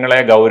അന്വേഷണങ്ങളെ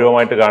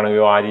ഗൗരവമായിട്ട്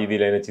കാണുകയോ ആ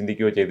രീതിയിൽ അതിനെ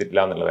ചിന്തിക്കുകയോ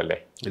ചെയ്തിട്ടില്ല എന്നുള്ളതല്ലേ?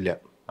 ഇല്ല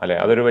അല്ലെ,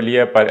 അതൊരു വലിയ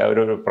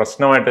ഒരു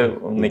പ്രശ്നമായിട്ട്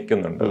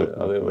നിൽക്കുന്നുണ്ട്.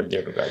 അത്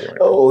വലിയൊരു കാര്യമാണ്.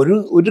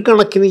 ഒരു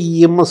കണക്കിന്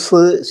EMS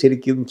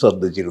ശരിക്കും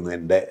ശ്രദ്ധിച്ചിരുന്നു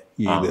എൻ്റെ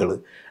ഇതുകൾ.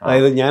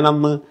 അതായത് ഞാൻ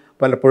അന്ന്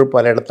പലപ്പോഴും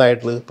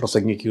പലയിടത്തായിട്ട്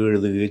പ്രസംഗിക്കുകയോ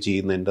എഴുതുകയോ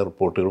ചെയ്യുന്ന എൻ്റെ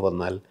റിപ്പോർട്ടുകൾ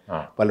വന്നാൽ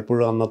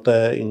പലപ്പോഴും അന്നത്തെ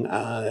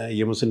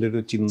EMSൻ്റെ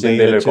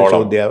ഒരു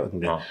ചോദ്യം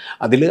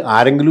അതിൽ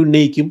ആരെങ്കിലും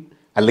ഉന്നയിക്കും,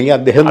 അല്ലെങ്കിൽ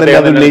അദ്ദേഹം തന്നെ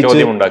അത്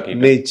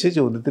ഉന്നയിച്ച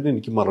ചോദ്യത്തിന്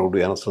എനിക്ക് മറുപടി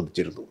ചെയ്യാൻ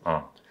ശ്രദ്ധിച്ചിരുന്നു.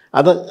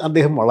 അത്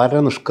അദ്ദേഹം വളരെ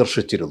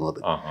നിഷ്കർഷിച്ചിരുന്നു. അത്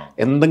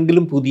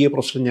എന്തെങ്കിലും പുതിയ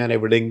പ്രശ്നം ഞാൻ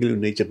എവിടെയെങ്കിലും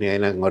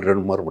ഉന്നയിച്ചിട്ടുണ്ടെങ്കിൽ അതിന്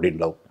അങ്ങോട്ട് മറുപടി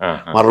ഉണ്ടാവും.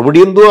 മറുപടി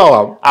എന്തോ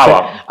ആവാം.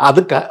 അത്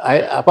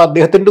അപ്പം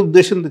അദ്ദേഹത്തിൻ്റെ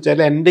ഉദ്ദേശം എന്താ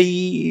വെച്ചാൽ എൻ്റെ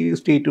ഈ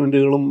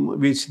സ്റ്റേറ്റ്മെൻറ്റുകളും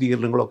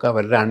വിശദീകരണങ്ങളും ഒക്കെ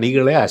അവരുടെ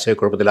അണികളെ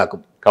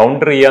ആശയക്കുഴപ്പത്തിലാക്കും.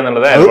 കൗണ്ടർ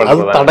ചെയ്യാന്നുള്ളത്,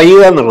 അത്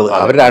തടയുക എന്നുള്ളത്,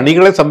 അവരുടെ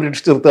അണികളെ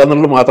സംരക്ഷിച്ച് നിർത്തുക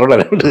എന്നുള്ളത് മാത്രമല്ല,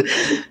 അല്ലാണ്ട്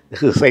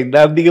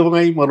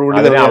സൈദ്ധാന്തികമായി മറുപടി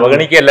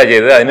അവഗണിക്കുകയല്ല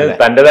ചെയ്തത്. അതിന്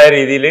തൻ്റെതായ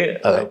രീതിയിൽ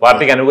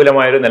പാർട്ടിക്ക്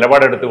അനുകൂലമായ ഒരു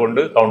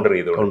നിലപാടെടുത്തുകൊണ്ട് കൗണ്ടർ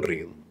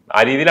ചെയ്യുന്നു.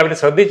 ആ രീതിയിൽ അവർ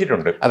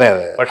ശ്രദ്ധിച്ചിട്ടുണ്ട്. അതെ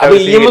അതെ. അത്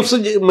EMS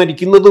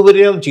മരിക്കുന്നത്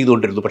വരെ അത്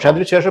ചെയ്തുകൊണ്ടിരുന്നു. പക്ഷെ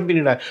അതിനുശേഷം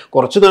പിന്നീട്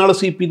കുറച്ച് നാൾ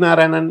CP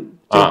നാരായണൻ,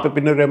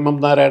 പിന്നെ ഒരു MM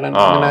നാരായണൻ,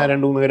 അങ്ങനെ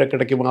 2-3 പേരൊക്കെ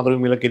ഇടയ്ക്ക്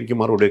മാതൃഭൂമിയിലൊക്കെ എനിക്ക്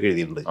മറുപടിയൊക്കെ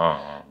എഴുതിയിട്ടുണ്ട്.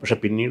 പക്ഷെ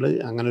പിന്നീട്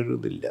അങ്ങനെ ഒരു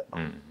ഇതില്ല.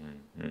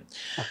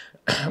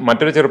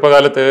 മറ്റൊരു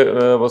ചെറുപ്പകാലത്ത്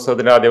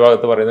പുസ്തകത്തിൻ്റെ ആദ്യ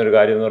ഭാഗത്ത് പറയുന്ന ഒരു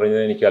കാര്യം എന്ന്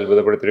പറഞ്ഞാൽ എനിക്ക്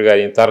അത്ഭുതപ്പെടുത്തിയൊരു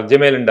കാര്യം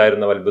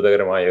തർജ്ജമയിലുണ്ടായിരുന്ന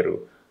അത്ഭുതകരമായൊരു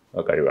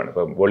കഴിവാണ്.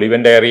 ഇപ്പം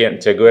ബൊളിവൻ ഡയറിയൻ,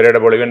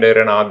 ചെഗുവേരയുടെ ബൊളിവൻ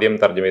ഡയറിയാണ് ആദ്യം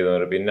തർജ്ജമ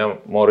ചെയ്തത്. പിന്നെ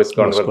മോറിസ്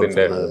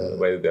കോൺവർത്തിൻ്റെ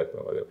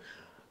വൈദ്യുതാത്മക,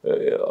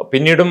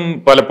 പിന്നീടും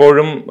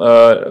പലപ്പോഴും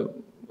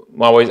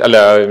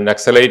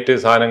നക്സലൈറ്റ്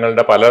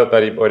സാധനങ്ങളുടെ പല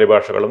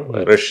പരിഭാഷകളും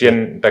റഷ്യൻ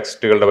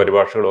ടെക്സ്റ്റുകളുടെ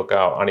പരിഭാഷകളും ഒക്കെ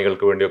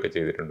അണികൾക്ക് വേണ്ടിയൊക്കെ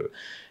ചെയ്തിട്ടുണ്ട്.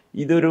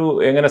 ഇതൊരു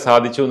എങ്ങനെ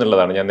സാധിച്ചു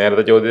എന്നുള്ളതാണ് ഞാൻ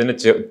നേരത്തെ ചോദ്യത്തിന്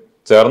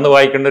ചേർന്ന്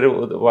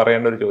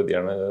പറയേണ്ട ഒരു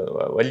ചോദ്യമാണ്.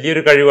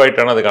 വലിയൊരു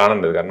കഴിവായിട്ടാണ് അത്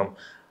കാണേണ്ടത്. കാരണം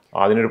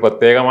അതിനൊരു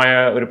പ്രത്യേകമായ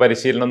ഒരു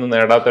പരിശീലനം ഒന്നും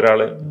നേടാത്ത ഒരാൾ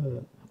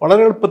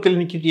വളരെ എളുപ്പത്തിൽ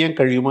എനിക്ക് ചെയ്യാൻ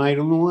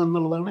കഴിയുമായിരുന്നു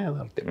എന്നുള്ളതാണ്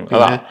യാഥാർത്ഥ്യം.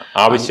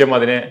 ആവശ്യം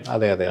അതിനെ.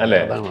 അതെ അതെ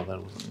അല്ലേ?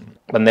 അതാണ്.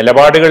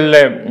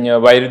 നിലപാടുകളിലെ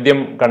വൈരുദ്ധ്യം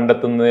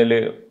കണ്ടെത്തുന്നതിൽ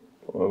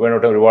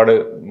വേണോട്ട് ഒരുപാട്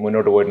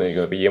മുന്നോട്ട്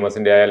പോയിരുന്നിരിക്കുന്നു. ഇപ്പം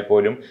EMSൻ്റെ ആയാൽ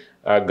പോലും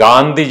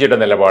ഗാന്ധിജിയുടെ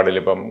നിലപാടിൽ,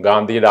 ഇപ്പം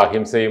ഗാന്ധിജിയുടെ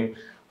അഹിംസയും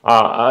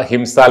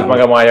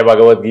ഹിംസാത്മകമായ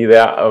ഭഗവത്ഗീത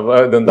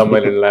ഇതും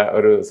തമ്മിലുള്ള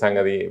ഒരു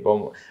സംഗതി, ഇപ്പം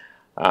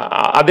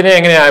അതിനെ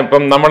എങ്ങനെയാ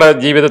ഇപ്പം നമ്മുടെ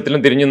ജീവിതത്തിലും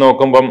തിരിഞ്ഞു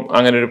നോക്കുമ്പം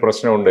അങ്ങനെ ഒരു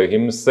പ്രശ്നമുണ്ട്.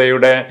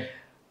 ഹിംസയുടെ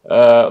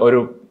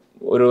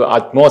ഒരു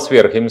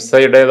അറ്റ്മോസ്ഫിയർ,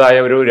 ഹിംസയുടേതായ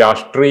ഒരു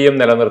രാഷ്ട്രീയം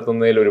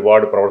നിലനിർത്തുന്നതിൽ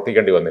ഒരുപാട്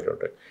പ്രവർത്തിക്കേണ്ടി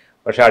വന്നിട്ടുണ്ട്.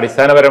 പക്ഷെ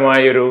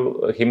അടിസ്ഥാനപരമായ ഒരു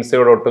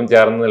ഹിംസയോടൊട്ടും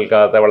ചേർന്ന്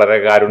നിൽക്കാത്ത വളരെ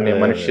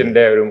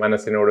മനുഷ്യന്റെ ഒരു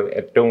മനസ്സിനോട്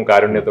ഏറ്റവും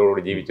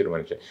കാരുണ്യത്തോടുകൂടി ജീവിച്ചൊരു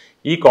മനുഷ്യൻ.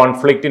 ഈ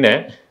കോൺഫ്ലിക്റ്റിനെ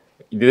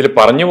ഇതിൽ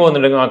പറഞ്ഞു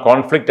പോകുന്നുണ്ടെങ്കിൽ ആ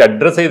കോൺഫ്ലിക്റ്റ്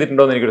അഡ്രസ്സ്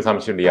ചെയ്തിട്ടുണ്ടോ എന്ന് എനിക്കൊരു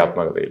സംശയമുണ്ട് ഈ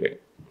ആത്മകഥയിൽ.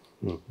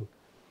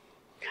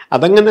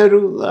 അതങ്ങനെ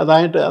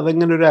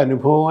ഒരു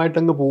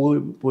അനുഭവമായിട്ടങ്ങ്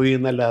പോയി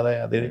എന്നല്ലാതെ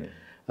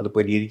അത്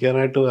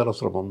പരിഹരിക്കാനായിട്ട് വേറെ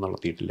ശ്രമം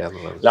നടത്തിയിട്ടില്ല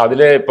എന്നുള്ളത്. അല്ല, അതിൽ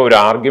ഇപ്പോൾ ഒരു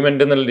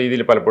ആർഗ്യുമെന്റ് എന്നുള്ള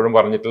രീതിയിൽ പലപ്പോഴും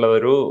പറഞ്ഞിട്ടുള്ളത്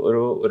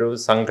ഒരു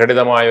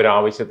സംഘടിതമായ ഒരു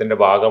ആവശ്യത്തിന്റെ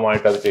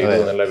ഭാഗമായിട്ട് അത് ചെയ്തു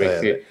എന്നുള്ള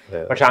വ്യക്തി.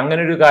 പക്ഷെ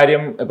അങ്ങനെ ഒരു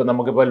കാര്യം ഇപ്പം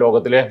നമുക്കിപ്പോൾ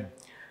ലോകത്തിലെ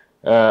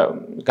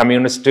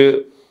കമ്മ്യൂണിസ്റ്റ്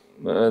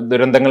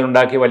ദുരന്തങ്ങൾ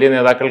ഉണ്ടാക്കിയ വലിയ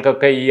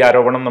നേതാക്കൾക്കൊക്കെ ഈ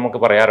ആരോപണം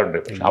നമുക്ക് പറയാറുണ്ട്.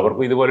 പക്ഷെ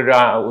അവർക്കും ഇതുപോലൊരു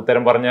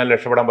ഉത്തരം പറഞ്ഞാൽ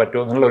രക്ഷപ്പെടാൻ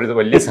പറ്റുമോ എന്നുള്ള ഒരു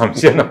വലിയ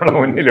സംശയം നമ്മുടെ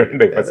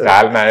മുന്നിലുണ്ട്. ഇപ്പം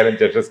സ്റ്റാലിനായാലും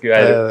ചെഷസ്കി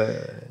ആയാലും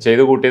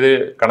ചെയ്തു കൂട്ടിയത്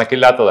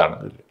കണക്കില്ലാത്തതാണ്.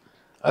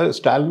 അത്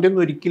സ്റ്റാലിൻ്റെ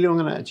ഒന്നും ഒരിക്കലും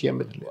അങ്ങനെ ചെയ്യാൻ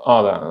പറ്റില്ല.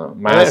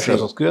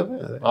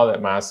 അതെ,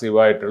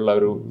 മാസീവായിട്ടുള്ള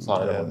ഒരു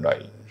സാധനം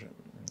ഉണ്ടായി.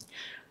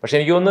 പക്ഷെ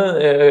എനിക്ക് തോന്നുന്നു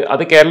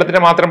അത് കേരളത്തിന്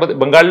മാത്രം,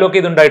 ബംഗാളിലൊക്കെ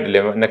ഇത്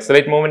ഉണ്ടായിട്ടില്ലേ?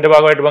 നക്സലൈറ്റ് മൂവ്മെന്റിന്റെ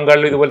ഭാഗമായിട്ട്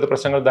ബംഗാളിൽ ഇതുപോലത്തെ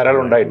പ്രശ്നങ്ങൾ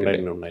ധാരാളം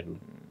ഉണ്ടായിട്ടില്ല.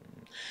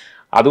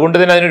 അതുകൊണ്ട്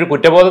തന്നെ അതിനൊരു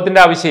കുറ്റബോധത്തിന്റെ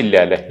ആവശ്യമില്ല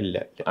അല്ലേ? ഇല്ല,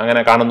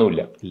 അങ്ങനെ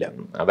കാണുന്നുമില്ല.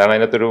 അതാണ്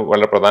അതിനകത്തൊരു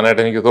വളരെ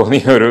പ്രധാനമായിട്ട് എനിക്ക്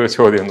തോന്നിയ ഒരു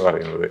ചോദ്യം എന്ന്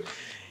പറയുന്നത്.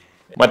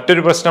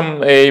 മറ്റൊരു പ്രശ്നം,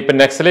 ഇപ്പം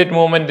നക്സലൈറ്റ്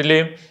മൂവ്മെന്റിൽ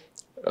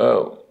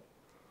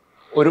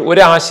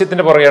ഒരു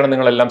ആശയത്തിൻ്റെ പുറകെയാണ്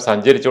നിങ്ങളെല്ലാം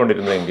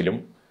സഞ്ചരിച്ചുകൊണ്ടിരുന്നതെങ്കിലും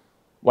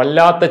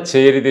വല്ലാത്ത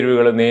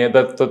ചേരിതിരിവുകൾ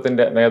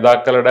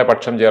നേതാക്കളുടെ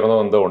പക്ഷം ചേർന്നോ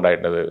എന്തോ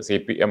ഉണ്ടായിട്ടുണ്ട്.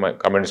 CPM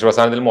കമ്മ്യൂണിസ്റ്റ്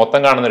പ്രസ്ഥാനത്തിൽ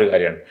മൊത്തം കാണുന്നൊരു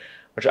കാര്യമാണ്.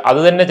 പക്ഷെ അത്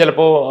തന്നെ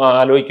ചിലപ്പോൾ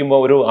ആലോചിക്കുമ്പോൾ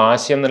ഒരു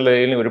ആശയം എന്നുള്ള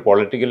രീതിയിൽ, ഒരു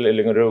പൊളിറ്റിക്കൽ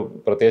അല്ലെങ്കിൽ ഒരു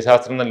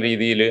പ്രത്യയശാസ്ത്രം എന്നുള്ള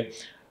രീതിയിൽ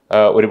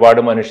ഒരുപാട്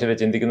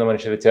ചിന്തിക്കുന്ന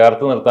മനുഷ്യരെ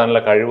ചേർത്ത്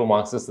നിർത്താനുള്ള കഴിവ്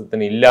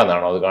മാർക്സിസത്തിന് ഇല്ല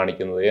എന്നാണോ അത്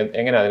കാണിക്കുന്നത്?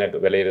 എങ്ങനെ അതിനെ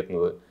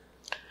വിലയിരുത്തുന്നത്?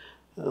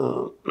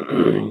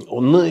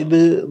 ഒന്ന് ഇത്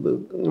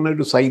ഇങ്ങനെ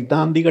ഒരു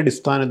സൈദ്ധാന്തിക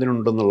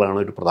അടിസ്ഥാനത്തിനുണ്ടെന്നുള്ളതാണ്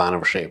ഒരു പ്രധാന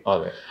വിഷയം.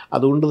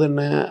 അതുകൊണ്ട്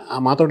തന്നെ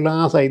മാത്രമല്ല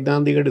ആ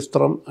സൈദ്ധാന്തിക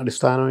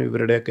അടിസ്ഥാനം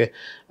ഇവരുടെയൊക്കെ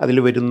അതിൽ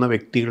വരുന്ന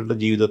വ്യക്തികളുടെ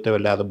ജീവിതത്തെ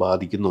വല്ലാതെ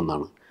ബാധിക്കുന്ന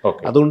ഒന്നാണ്.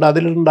 അതുകൊണ്ട്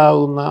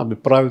അതിലുണ്ടാകുന്ന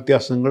അഭിപ്രായ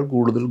വ്യത്യാസങ്ങൾ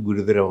കൂടുതൽ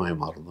ഗുരുതരമായി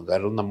മാറുന്നു.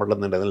 കാരണം നമ്മളുടെ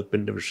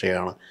നിലനിൽപ്പിൻ്റെ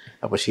വിഷയമാണ്.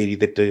 അപ്പോൾ ശരി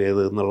തെറ്റ്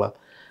ഏത് എന്നുള്ള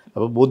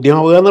അപ്പോൾ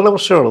ബോധ്യമാവുക എന്നുള്ള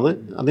പ്രശ്നമുള്ളത്.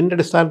 അതിൻ്റെ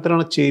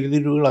അടിസ്ഥാനത്തിലാണ്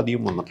ചേരിതിരിവുകൾ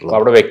അധികം വന്നിട്ടുള്ളത്.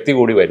 അവിടെ വ്യക്തി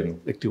കൂടി വരുന്നു,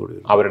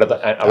 അവരുടെ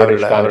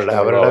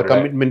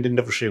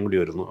കമ്മിറ്റ്മെൻറ്റിൻ്റെ വിഷയം കൂടി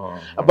വരുന്നു.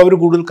 അപ്പോൾ അവർ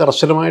കൂടുതൽ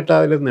കർശനമായിട്ട്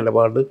അതിലെ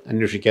നിലപാട്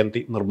അന്വേഷിക്കാൻ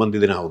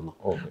നിർബന്ധിതനാവുന്നു.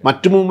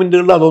 മറ്റു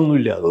മൂവ്മെൻറ്റുകളിൽ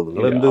അതൊന്നുമില്ല. അത്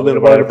നിങ്ങൾ എന്ത്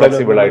നിലപാടെടുത്താലും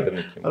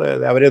അതെ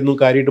അവരെയൊന്നും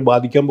കാര്യമായിട്ട്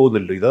ബാധിക്കാൻ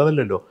പോകുന്നില്ലല്ലോ.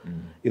 ഇതല്ലല്ലോ.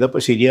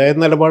 ഇതപ്പോൾ ശരിയായ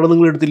നിലപാട്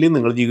നിങ്ങൾ എടുത്തില്ലെങ്കിൽ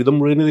നിങ്ങൾ ജീവിതം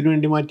മുഴുവൻ ഇതിനു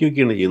വേണ്ടി മാറ്റി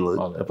വയ്ക്കുകയാണ് ചെയ്യുന്നത്.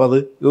 അപ്പോൾ അത്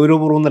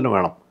ഗൗരവപൂർവ്വം തന്നെ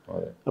വേണം.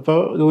 അപ്പോൾ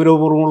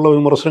ഗൗരവപൂർവ്വമുള്ള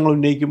വിമർശനങ്ങൾ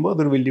ഉന്നയിക്കുമ്പോൾ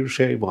അതൊരു വലിയ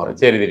വിഷയമായി മാറും.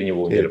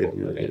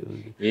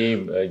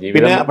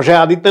 പിന്നെ പക്ഷേ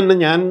അതിൽ തന്നെ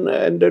ഞാൻ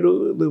എൻ്റെ ഒരു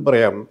ഇത്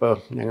പറയാം. ഇപ്പോൾ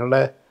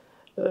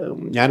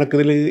ഞാനൊക്കെ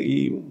ഇതിൽ ഈ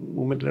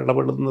മൂവ്മെൻറ്റിൽ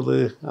ഇടപെടുന്നത്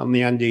അന്ന്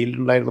ഞാൻ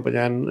ജയിലിലുണ്ടായിരുന്നപ്പോൾ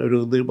ഞാൻ ഒരു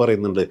ഇത്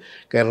പറയുന്നുണ്ട്.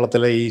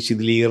 കേരളത്തിലെ ഈ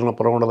ശിഥിലീകരണ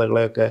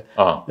പ്രവണതകളെയൊക്കെ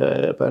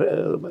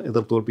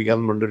എതിർത്തോൽപ്പിക്കാൻ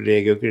വേണ്ടി ഒരു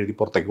രേഖയൊക്കെ എഴുതി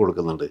പുറത്തേക്ക്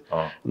കൊടുക്കുന്നുണ്ട്.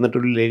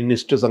 എന്നിട്ടൊരു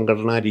ലെനിനിസ്റ്റ്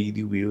സംഘടനാ രീതി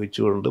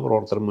ഉപയോഗിച്ചുകൊണ്ട്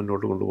പ്രവർത്തനം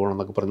മുന്നോട്ട് കൊണ്ടുപോകണം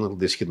എന്നൊക്കെ പറഞ്ഞ്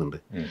നിർദ്ദേശിക്കുന്നുണ്ട്.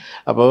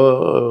 അപ്പോൾ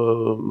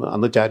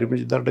അന്ന്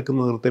ചാരുമജിദാരുടെയൊക്കെ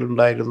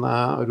നേതൃത്വത്തിലുണ്ടായിരുന്ന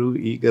ആ ഒരു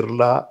ഈ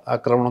ഗറില്ല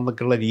ആക്രമണം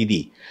എന്നൊക്കെയുള്ള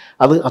രീതി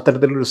അത്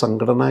അത്തരത്തിലൊരു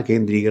സംഘടനാ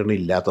കേന്ദ്രീകരണം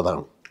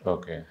ഇല്ലാത്തതാണ്.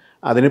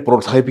 അതിനെ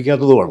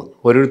പ്രോത്സാഹിപ്പിക്കാത്തതുമാണ്.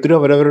 ഓരോരുത്തരും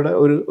അവരവരുടെ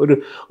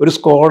ഒരു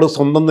സ്ക്വാഡ്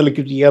സ്വന്തം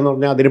നിലയ്ക്ക് ചെയ്യാന്ന്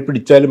പറഞ്ഞാൽ അതിനെ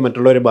പിടിച്ചാലും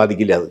മറ്റുള്ളവരെ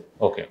ബാധിക്കില്ല. അത്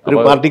ഒരു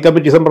പാർട്ടി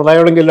കമ്മിറ്റി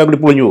സമ്പ്രദായമാണെങ്കിൽ എല്ലാം കൂടി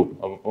പൊളിഞ്ഞു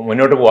പോകും,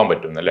 മുന്നോട്ട് പോകാൻ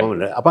പറ്റും.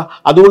 അപ്പം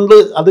അതുകൊണ്ട്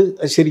അത്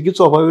ശരിക്കും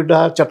സ്വാഭാവികമായിട്ട്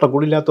ആ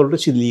ചട്ടക്കൂടില്ലാത്തതുകൊണ്ട്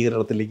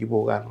ശിഥിലീകരണത്തിലേക്ക്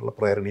പോകാനുള്ള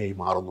പ്രേരണയായി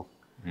മാറുന്നു.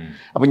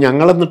 അപ്പം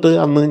ഞങ്ങളെന്നിട്ട്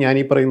അന്ന്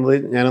ഞാനീ പറയുന്നത്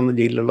ഞാനന്ന്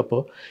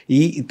ജയിലിലുള്ളപ്പോൾ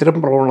ഇത്തരം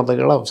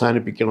പ്രവണതകൾ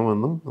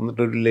അവസാനിപ്പിക്കണമെന്നും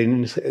എന്നിട്ടൊരു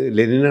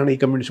ലെനിനാണ് ഈ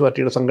കമ്മ്യൂണിസ്റ്റ്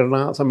പാർട്ടിയുടെ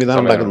സംഘടനാ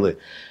സംവിധാനം ഉണ്ടാക്കുന്നത്.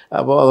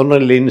 അപ്പോൾ അതുകൊണ്ട്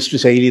ലെനിനിസ്റ്റ്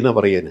ശൈലി എന്നാണ്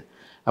പറയുന്നത്.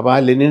 അപ്പോൾ ആ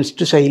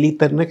ലെനിനിസ്റ്റ് ശൈലി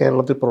തന്നെ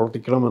കേരളത്തിൽ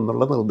പ്രവർത്തിക്കണം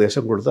എന്നുള്ള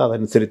നിർദ്ദേശം കൊടുത്ത്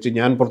അതനുസരിച്ച്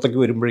ഞാൻ പുറത്തേക്ക്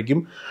വരുമ്പോഴേക്കും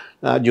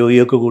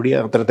ജോയിയൊക്കെ കൂടി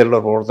അത്തരത്തിലുള്ള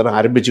പ്രവർത്തനം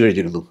ആരംഭിച്ചു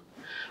കഴിഞ്ഞിരുന്നു.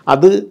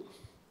 അത്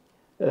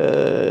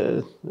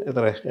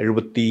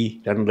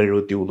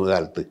 72-73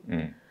 കാലത്ത്.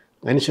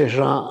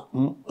 അതിനുശേഷം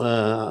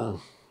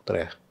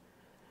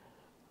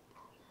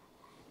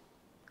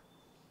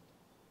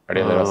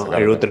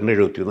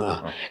 72-73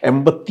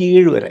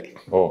 87 വരെ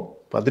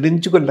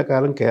 15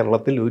 കൊല്ലക്കാലം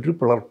കേരളത്തിൽ ഒരു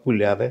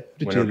പിളർപ്പില്ലാതെ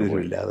ഒരു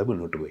ചെലവില്ലാതെ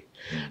മുന്നോട്ട് പോയി.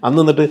 അന്ന്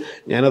എന്നിട്ട്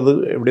ഞാനത്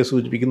എവിടെ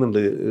സൂചിപ്പിക്കുന്നുണ്ട്.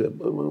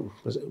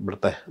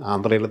 ഇവിടുത്തെ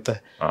ആന്ധ്രയിലത്തെ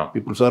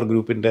പീപ്പിൾസ് വാർ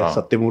ഗ്രൂപ്പിൻ്റെ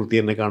സത്യമൂർത്തി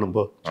എന്നെ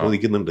കാണുമ്പോൾ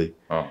ചോദിക്കുന്നുണ്ട്,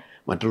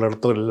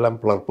 മറ്റുള്ളിടത്തുമെല്ലാം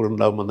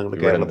പിളർപ്പുകളുണ്ടാകുമ്പോൾ നിങ്ങൾ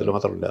കേരളത്തിൽ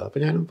മാത്രമല്ല. അപ്പോൾ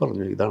ഞാനും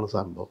പറഞ്ഞു ഇതാണ്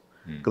സംഭവം.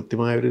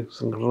 കൃത്യമായൊരു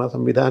സംഘടനാ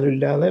സംവിധാനം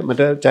ഇല്ലാതെ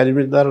മറ്റേ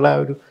ചാരിമിതാരുടെ ആ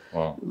ഒരു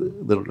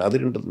ഇതുണ്ട്,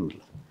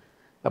 അതിലുണ്ടെന്നില്ല.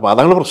 അപ്പോൾ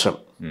അതാണ് പ്രശ്നം.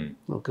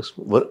 നമുക്ക്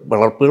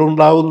പിളർപ്പുകൾ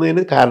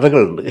ഉണ്ടാകുന്നതിന്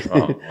കാരണങ്ങളുണ്ട്.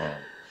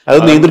 അത്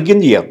നിയന്ത്രിക്കുകയും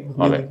ചെയ്യാം.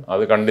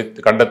 അത്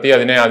കണ്ടെത്തി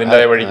അതിനെ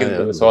അതിൻ്റെതായ വഴിക്ക്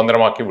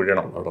സ്വതന്ത്രമാക്കി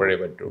വിടണം, അപ്പോഴേ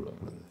പറ്റുള്ളൂ.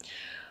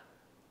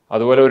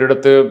 അതുപോലെ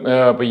ഒരിടത്ത്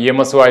ഇപ്പോൾ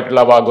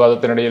EMS-ഉമായിട്ടുള്ള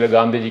വാഗ്വാദത്തിനിടയിൽ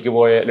ഗാന്ധിജിക്ക്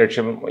പോയ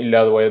ലക്ഷ്യം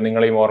ഇല്ലാതെ പോയത്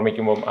നിങ്ങളെയും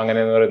ഓർമ്മിക്കുമ്പോൾ അങ്ങനെ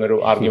എന്ന് പറയുന്നൊരു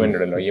ആർഗ്യുമെൻ്റ്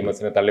ഉണ്ടല്ലോ,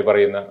 EMS-നെ തള്ളി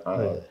പറയുന്ന.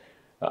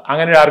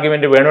 അങ്ങനെ ഒരു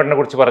ആർഗ്യുമെൻ്റ് വേണുവിനെ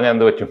കുറിച്ച് പറഞ്ഞാൽ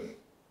എന്ത് പറ്റും?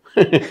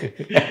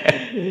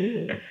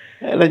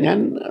 അല്ല, ഞാൻ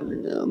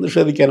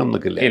നിഷേധിക്കാനൊന്നും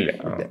നിൽക്കില്ല.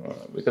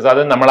 ബിക്കോസ്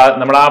അത്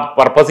നമ്മളാ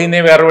പർപ്പസിൽ നിന്ന്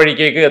വേറെ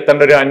വഴിക്കേക്ക്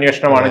എത്തേണ്ട ഒരു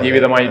അന്വേഷണമാണ്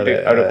ജീവിതമായിട്ട്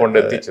അവർ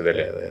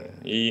കൊണ്ടെത്തിച്ചതല്ലേ.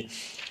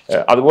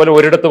 അതുപോലെ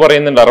ഒരിടത്ത്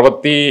പറയുന്നുണ്ട്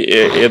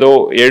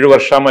 67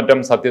 വർഷം മറ്റും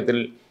സത്യത്തിൽ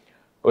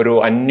ഒരു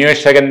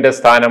അന്വേഷകന്റെ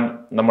സ്ഥാനം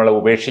നമ്മൾ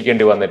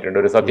ഉപേക്ഷിക്കേണ്ടി വന്നിട്ടുണ്ട്.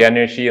 ഒരു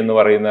സത്യാന്വേഷി എന്ന്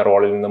പറയുന്ന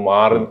റോളിൽ നിന്ന്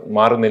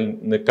മാറി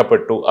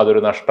നിൽക്കപ്പെട്ടു. അതൊരു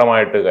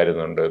നഷ്ടമായിട്ട്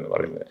കരുതുന്നുണ്ട് എന്ന്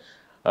പറയുന്നത്.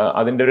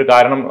 അതിൻ്റെ ഒരു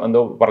കാരണം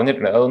എന്തോ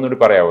പറഞ്ഞിട്ടുണ്ട്, അതൊന്നുകൂടി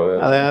പറയാമോ?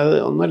 അതായത്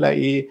ഒന്നുമല്ല,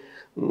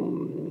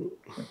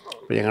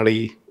 ഞങ്ങൾ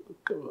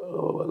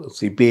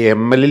CPI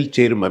ML-ൽ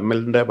ചേരുമ്പോൾ,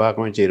 ML-ൻ്റെ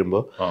ഭാഗമായി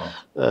ചേരുമ്പോൾ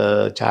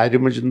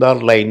ചാരുമജിന്താർ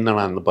ലൈൻ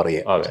എന്നാണ് അന്ന്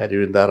പറയുക.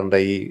 ചാരുമജിന്താറിൻ്റെ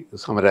ഈ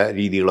സമര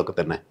രീതികളൊക്കെ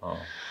തന്നെ.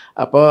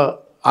 അപ്പോൾ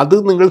അത്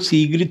നിങ്ങൾ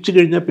സ്വീകരിച്ചു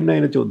കഴിഞ്ഞാൽ പിന്നെ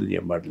അതിനെ ചോദ്യം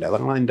ചെയ്യാൻ പാടില്ല.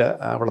 അതാണ് അതിൻ്റെ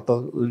അവിടുത്തെ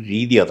ഒരു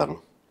രീതി. അതാണ്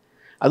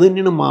അത്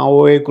തന്നെയാണ്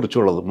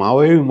മാവോയെക്കുറിച്ചുള്ളത്.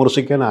 മാവോയെ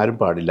വിമർശിക്കാൻ ആരും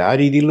പാടില്ല. ആ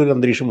രീതിയിലൊരു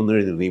അന്തരീക്ഷം വന്നു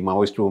കഴിഞ്ഞിരുന്നു ഈ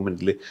മാവോയിസ്റ്റ്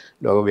മൂവ്മെൻറ്റിൽ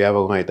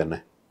ലോകവ്യാപകമായി തന്നെ.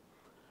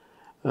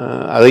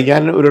 അത്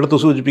ഞാൻ ഒരിടത്ത്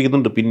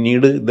സൂചിപ്പിക്കുന്നുണ്ട്.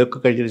 പിന്നീട് ഇതൊക്കെ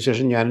കഴിഞ്ഞതിന്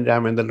ശേഷം ഞാനും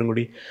രാമേന്ദ്രനും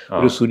കൂടി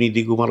ഒരു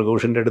സുനീതി കുമാർ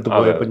ഘോഷിൻ്റെ അടുത്ത്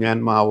പോയപ്പോൾ ഞാൻ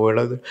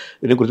മാവോയുടെ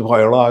ഇതിനെക്കുറിച്ച്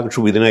ഭയോളം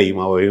ക്ഷുഭിതനായി,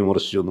 മാവോയെ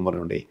വിമർശിച്ചു എന്ന്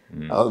പറഞ്ഞുകൊണ്ടേ.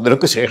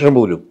 അതിനൊക്കെ ശേഷം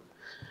പോലും.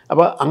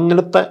 അപ്പോൾ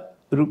അങ്ങനത്തെ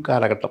ഒരു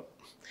കാലഘട്ടം.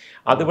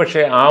 അത്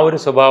പക്ഷേ ആ ഒരു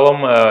സ്വഭാവം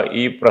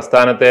ഈ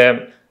പ്രസ്ഥാനത്തെ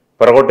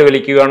പുറകോട്ട്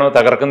വലിക്കുകയാണോ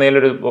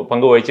തകർക്കുന്നതിലൊരു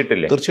പങ്ക്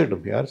വഹിച്ചിട്ടില്ലേ?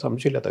 തീർച്ചയായിട്ടും, യാതൊരു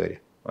സംശയമില്ലാത്ത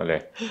കാര്യം അല്ലേ.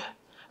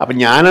 അപ്പം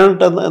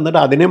ഞാനായിട്ട് എന്നിട്ട്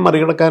അതിനെ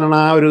മറികടക്കാനാണ്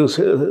ആ ഒരു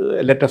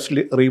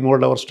latest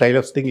remould our style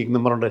of thinking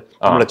എന്ന് പറഞ്ഞിട്ട്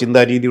നമ്മുടെ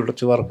ചിന്താരീതി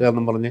ഉടച്ച് വാർക്കുക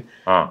എന്നും പറഞ്ഞ്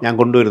ഞാൻ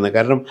കൊണ്ടുവരുന്നത്.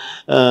 കാരണം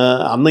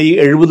അന്ന് ഈ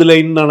 70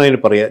 ലൈൻ എന്നാണ് അതിന്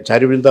പറയുക.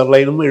 ചാരുമജിന്താർ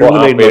ലൈനും 70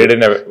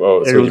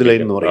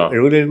 ലൈൻ എന്ന് പറയും.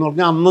 70 ലൈൻ എന്ന്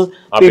പറഞ്ഞാൽ അന്ന്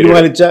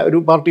തീരുമാനിച്ച ഒരു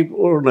പാർട്ടി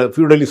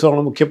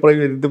ഫ്യൂഡലിസമാണ്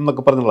മുഖ്യപ്രതിനിധിത്വം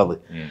എന്നൊക്കെ പറഞ്ഞുള്ളത്.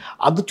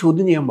 അത്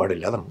ചോദ്യം ചെയ്യാൻ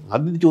പാടില്ല. അതാണ്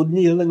അത് ചോദ്യം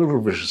ചെയ്താൽ നിങ്ങൾ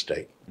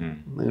റിവിഷനിസ്റ്റായി,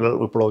 നിങ്ങൾ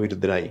വിപ്ലവ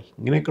വിരുദ്ധരായി.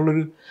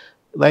 ഇങ്ങനെയൊക്കെയുള്ളൊരു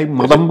ഇതായി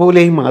മതം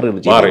പോലെയും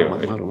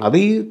മാറുകയാണ്. അത്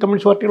ഈ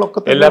കമ്മ്യൂണിസ്റ്റ് പാർട്ടികളൊക്കെ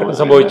എല്ലാവർക്കും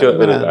സംഭവിച്ചു.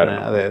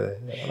 അതെ.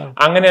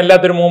 അങ്ങനെ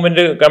അല്ലാത്തൊരു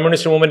മൂവ്മെന്റ്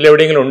കമ്മ്യൂണിസ്റ്റ് മൂവ്മെന്റിൽ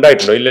എവിടെയെങ്കിലും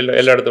ഉണ്ടായിട്ടുണ്ടോ? ഇല്ലല്ലോ,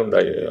 എല്ലായിടത്തും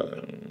ഉണ്ടായി.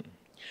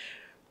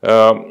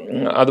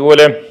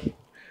 അതുപോലെ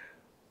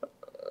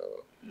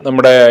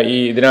നമ്മുടെ ഈ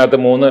ഇതിനകത്ത്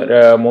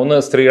മൂന്ന്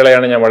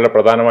സ്ത്രീകളെയാണ് ഞാൻ വളരെ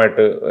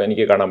പ്രധാനമായിട്ട്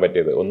എനിക്ക് കാണാൻ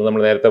പറ്റിയത്. ഒന്ന്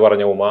നമ്മൾ നേരത്തെ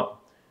പറഞ്ഞ ഉമ,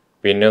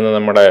 പിന്നെ ഒന്ന്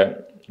നമ്മുടെ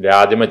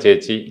രാജമ്മ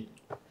ചേച്ചി,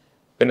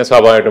 പിന്നെ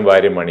സ്വാഭാവികമായിട്ടും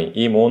ഭാര്യ മണി.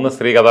 ഈ 3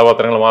 സ്ത്രീ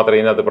കഥാപാത്രങ്ങൾ മാത്രമേ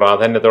ഇതിനകത്ത്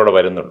പ്രാധാന്യത്തോടെ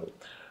വരുന്നുള്ളൂ.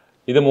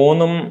 ഇത്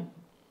മൂന്നും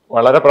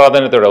വളരെ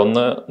പ്രാധാന്യത്തോടെ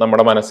ഒന്ന്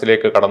നമ്മുടെ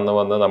മനസ്സിലേക്ക് കടന്നു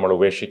വന്ന് നമ്മൾ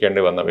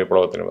ഉപേക്ഷിക്കേണ്ടി വന്ന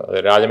വിപ്ലവത്തിന്.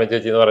 രാജമ്മ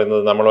ചേച്ചി എന്ന്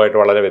പറയുന്നത് നമ്മളുമായിട്ട്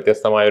വളരെ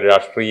വ്യത്യസ്തമായ ഒരു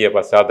രാഷ്ട്രീയ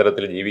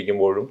പശ്ചാത്തലത്തിൽ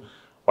ജീവിക്കുമ്പോഴും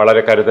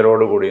വളരെ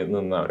കരുതലോടുകൂടി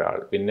നിന്ന ഒരാൾ.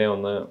 പിന്നെ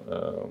ഒന്ന്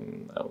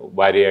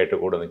ഭാര്യയായിട്ട്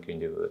കൂടെ നിൽക്കുകയും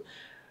ചെയ്തത്.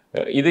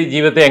 ഇത്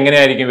ജീവിതത്തെ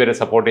എങ്ങനെയായിരിക്കും ഇവരെ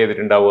സപ്പോർട്ട്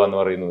ചെയ്തിട്ടുണ്ടാവുക എന്ന്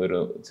പറയുന്നത് ഒരു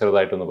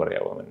ചെറുതായിട്ടൊന്ന്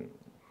പറയാമോ?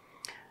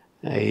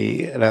 ഈ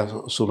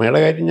സുമയുടെ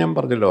കാര്യം ഞാൻ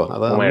പറഞ്ഞല്ലോ,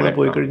 അത് നമ്മൾ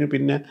പോയി കഴിഞ്ഞു.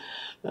 പിന്നെ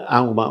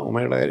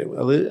ഉമയുടെ കാര്യം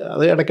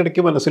അത്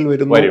ഇടയ്ക്കിടയ്ക്ക് മനസ്സിൽ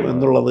വരുന്നു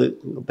എന്നുള്ളത്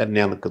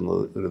തന്നെയാണ്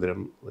നിൽക്കുന്നത്. ഒരു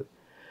തരം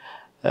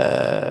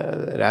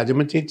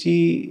രാജമ്മ ചേച്ചി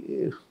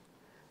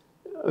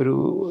ഒരു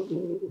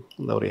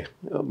എന്താ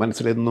പറയുക,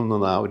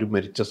 മനസ്സിലെന്നും ആ ഒരു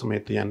മരിച്ച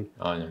സമയത്ത് ഞാൻ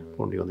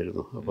പോണ്ടി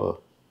വന്നിരുന്നു. അപ്പോൾ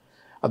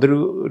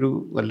അതൊരു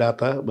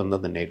വല്ലാത്ത ബന്ധം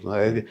തന്നെയായിരുന്നു.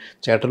 അതായത്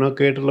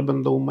ചേട്ടനൊക്കെ ആയിട്ടുള്ള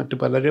ബന്ധവും മറ്റ്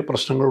പല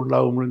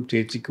പ്രശ്നങ്ങളുണ്ടാകുമ്പോഴും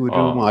ചേച്ചിക്ക്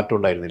ഒരു മാറ്റം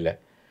ഉണ്ടായിരുന്നില്ല.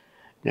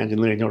 ഞാൻ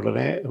ചെന്ന് കഴിഞ്ഞ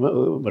ഉടനെ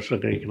ഭക്ഷണം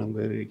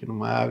കഴിക്കണം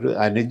ആ ഒരു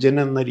അനുജൻ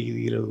എന്ന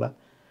രീതിയിലുള്ള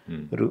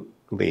ഒരു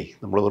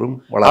നമ്മൾ വെറും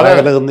വളരെ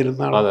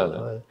കലകുന്നിരുന്ന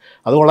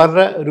അത്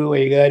വളരെ ഒരു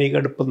വൈകാരിക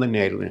അടുപ്പം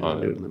തന്നെയായിരുന്നു.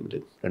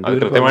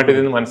 കൃത്യമായിട്ട്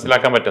ഇതിന്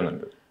മനസ്സിലാക്കാൻ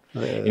പറ്റുന്നുണ്ട്.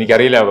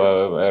 എനിക്കറിയില്ല,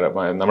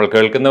 നമ്മൾ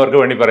കേൾക്കുന്നവർക്ക്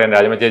വേണ്ടി പറയാൻ,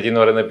 രാജമ്മ ചേച്ചി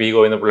എന്ന് പറയുന്നത് പി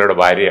ഗോവിന്ദപിള്ളയുടെ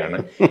ഭാര്യയാണ്.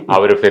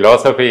 അവർ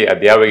ഫിലോസഫി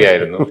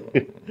അധ്യാപികയായിരുന്നു.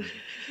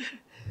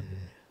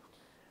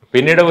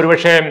 പിന്നീട്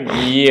ഒരുപക്ഷെ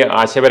ഈ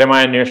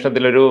ആശയപരമായ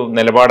അന്വേഷണത്തിലൊരു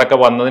നിലപാടൊക്കെ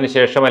വന്നതിന്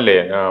ശേഷമല്ലേ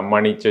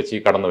മണി ചേച്ചി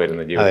കടന്നു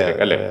വരുന്ന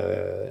ജീവിതത്തിലേക്ക് അല്ലേ?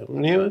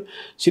 അങ്ങനെ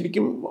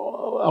ശരിക്കും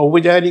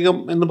ഔപചാരികം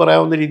എന്ന്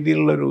പറയാവുന്ന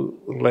രീതിയിലുള്ളൊരു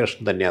റിലേഷൻ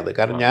തന്നെയാണ്.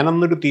 കാരണം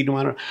ഞാനന്നൊരു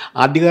തീരുമാനം,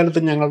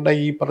 ആദ്യകാലത്ത് ഞങ്ങളുടെ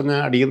ഈ പറഞ്ഞ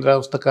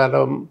അടിയന്തരാവസ്ഥ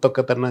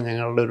കാലത്തൊക്കെ തന്നെ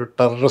ഞങ്ങളുടെ ഒരു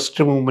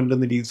ടെററിസ്റ്റ് മൂവ്മെൻ്റ്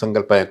എന്ന രീതി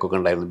സങ്കല്പമൊക്കെ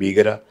ഉണ്ടായിരുന്നു.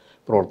 ഭീകര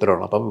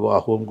പ്രവർത്തനമാണ്. അപ്പം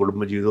വിവാഹവും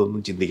കുടുംബജീവിതവും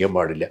ഒന്നും ചിന്തിക്കാൻ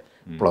പാടില്ല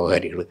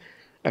വിപ്ലവകാരികൾ.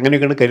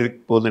 അങ്ങനെയൊക്കെയാണ് കരുതി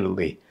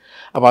പോകുന്നുണ്ടേ.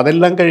 അപ്പോൾ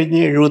അതെല്ലാം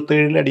കഴിഞ്ഞ്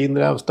 77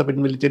 അടിയന്തരാവസ്ഥ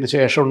പിൻവലിച്ചതിന്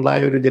ശേഷം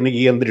ഉണ്ടായ ഒരു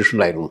ജനകീയ അന്തരീക്ഷം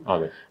ഉണ്ടായിരുന്നു.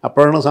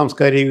 അപ്പോഴാണ്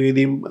സാംസ്കാരിക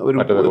വേദിയും ഒരു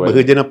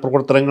ബഹുജന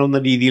പ്രവർത്തനങ്ങൾ എന്ന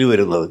രീതിയിൽ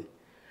വരുന്നത്.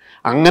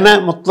 അങ്ങനെ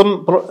മൊത്തം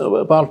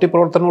പാർട്ടി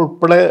പ്രവർത്തനം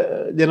ഉൾപ്പെടെ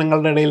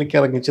ജനങ്ങളുടെ ഇടയിലേക്ക്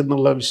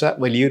ഇറങ്ങിച്ചെന്നുള്ള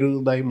വലിയൊരു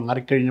ഇതായി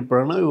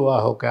മാറിക്കഴിഞ്ഞപ്പോഴാണ്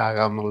വിവാഹമൊക്കെ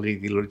ആകാമെന്നുള്ള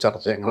രീതിയിലൊരു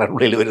ചർച്ച ഞങ്ങളുടെ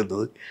ഉള്ളിൽ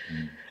വരുന്നത്.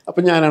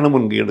 അപ്പം ഞാനാണ്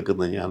മുൻകൈ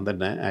എടുക്കുന്നത്. ഞാൻ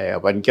തന്നെ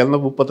അപ്പം എനിക്കന്ന്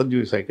 35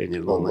 വയസ്സായി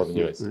കഴിഞ്ഞിരുന്നു.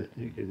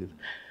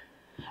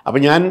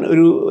 അപ്പം ഞാൻ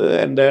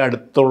എൻ്റെ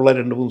അടുത്തുള്ള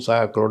 2-3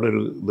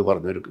 സഹാക്കളോടൊരു ഇത്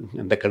പറഞ്ഞൊരു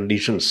എൻ്റെ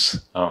കണ്ടീഷൻസ്.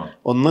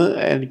 ഒന്ന്,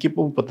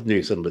 എനിക്കിപ്പോൾ 35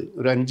 വയസ്സുണ്ട്,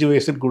 ഒരു 5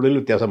 വയസ്സിൽ കൂടുതൽ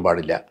വ്യത്യാസം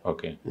പാടില്ല.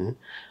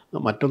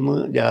 മറ്റൊന്ന്,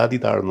 ജാതി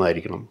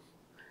താഴ്ന്നതായിരിക്കണം,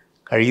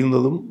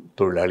 കഴിയുന്നതും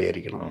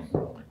തൊഴിലാളിയായിരിക്കണം,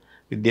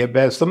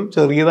 വിദ്യാഭ്യാസം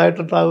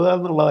ചെറിയതായിട്ടുണ്ടാവുക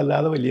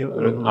എന്നുള്ളതല്ലാതെ വലിയ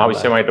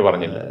ആവശ്യമായിട്ട്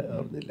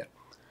പറഞ്ഞില്ല.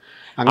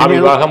 ആ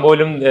വിവാഹം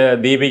പോലും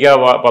ദീപിക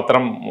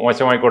പത്രം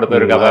മോശമായി കൊടുത്ത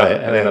ഒരു കഥ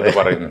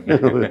പറയുന്നു.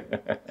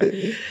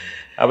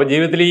 അപ്പൊ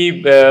ജീവിതത്തിൽ ഈ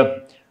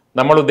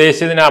നമ്മൾ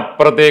ഉദ്ദേശിച്ചതിന്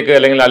അപ്പുറത്തേക്ക്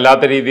അല്ലെങ്കിൽ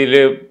അല്ലാത്ത രീതിയിൽ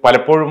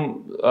പലപ്പോഴും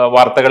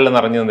വാർത്തകളിൽ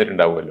നിറഞ്ഞു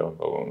നിന്നിട്ടുണ്ടാവുമല്ലോ.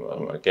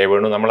 കെ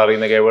വേണു,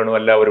 നമ്മളറിയുന്ന കെ വേണു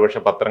അല്ല, ഒരുപക്ഷെ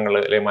പത്രങ്ങൾ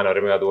അല്ലെങ്കിൽ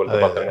മനോരമ അതുപോലത്തെ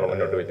പത്രങ്ങൾ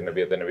മുന്നോട്ട്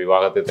വെച്ചിട്ടുണ്ട്. തന്നെ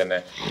വിവാഹത്തിൽ തന്നെ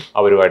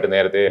അവരുമായിട്ട്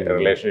നേരത്തെ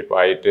റിലേഷൻഷിപ്പ്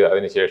ആയിട്ട്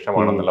അതിന്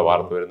ശേഷമാണെന്നുള്ള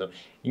വാർത്ത വരുന്നു.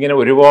 ഇങ്ങനെ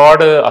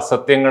ഒരുപാട്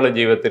അസത്യങ്ങൾ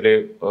ജീവിതത്തിൽ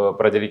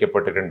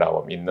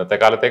പ്രചരിക്കപ്പെട്ടിട്ടുണ്ടാവും. ഇന്നത്തെ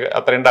കാലത്തെ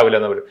അത്ര ഉണ്ടാവില്ല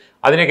എന്ന് പറയും.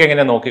 അതിനൊക്കെ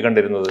എങ്ങനെയാണ്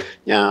നോക്കിക്കണ്ടിരുന്നത്?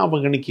 ഞാൻ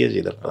അവഗണിക്കുക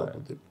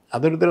ചെയ്തിട്ടുണ്ട്.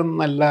 അതൊരു തരം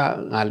നല്ല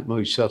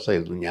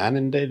ആത്മവിശ്വാസമായിരുന്നു.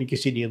 എനിക്ക്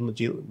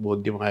ശരിയെന്ന്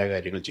ബോധ്യമായ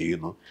കാര്യങ്ങൾ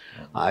ചെയ്യുന്നു,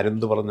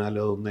 ആരെന്ത്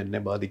പറഞ്ഞാലും അതൊന്നും എന്നെ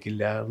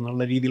ബാധിക്കില്ല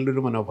എന്നുള്ള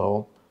രീതിയിലുള്ളൊരു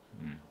മനോഭാവം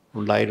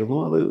ഉണ്ടായിരുന്നു.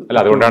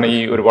 അതുകൊണ്ടാണ് ഈ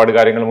ഒരുപാട്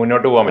കാര്യങ്ങൾ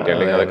മുന്നോട്ട് പോകാൻ പറ്റുക,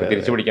 അല്ലെങ്കിൽ അതൊക്കെ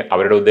തിരിച്ചു പിടിക്കുക,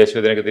 അവരുടെ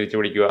ഉദ്ദേശത്തിനൊക്കെ തിരിച്ചു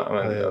പിടിക്കുക,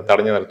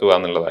 തടഞ്ഞു നിർത്തുക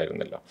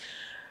എന്നുള്ളതായിരുന്നല്ലോ.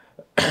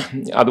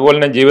 അതുപോലെ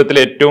തന്നെ ജീവിതത്തിൽ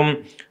ഏറ്റവും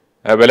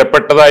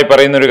വിലപ്പെട്ടതായി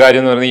പറയുന്ന ഒരു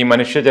കാര്യം എന്ന് പറയുന്നത് ഈ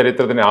മനുഷ്യ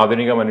ചരിത്രത്തിന്,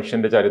 ആധുനിക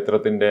മനുഷ്യൻ്റെ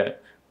ചരിത്രത്തിൻ്റെ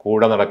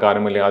കൂടെ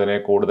നടക്കാനും അല്ലെങ്കിൽ അതിനെ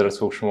കൂടുതൽ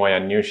സൂക്ഷ്മമായി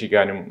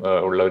അന്വേഷിക്കാനും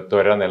ഉള്ള ഒരു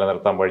ത്വര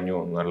നിലനിർത്താൻ കഴിഞ്ഞു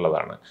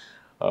എന്നുള്ളതാണ്.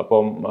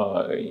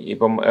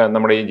 ഇപ്പം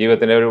നമ്മുടെ ഈ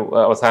ജീവിതത്തിൻ്റെ ഒരു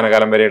അവസാന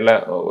കാലം വരെയുള്ള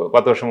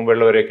 10 വർഷം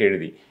മുമ്പുള്ളവരെയൊക്കെ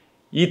എഴുതി.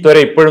 ഈ ത്വര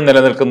ഇപ്പോഴും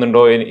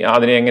നിലനിൽക്കുന്നുണ്ടോ?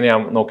 അതിനെ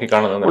എങ്ങനെയാണ്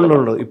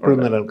നോക്കിക്കാണുന്നത്? ഇപ്പോഴും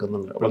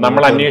നിലനിൽക്കുന്നുണ്ട്.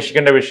 നമ്മൾ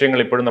അന്വേഷിക്കേണ്ട വിഷയങ്ങൾ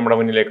ഇപ്പോഴും നമ്മുടെ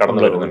മുന്നിലേക്ക്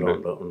കടന്നു വരുന്നുണ്ട്.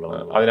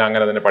 അതിനെ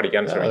അങ്ങനെ തന്നെ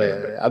പഠിക്കാൻ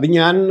ശ്രമിക്കുന്നുണ്ട്. അത്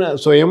ഞാൻ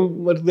സ്വയം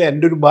വെറുതെ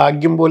എൻ്റെ ഒരു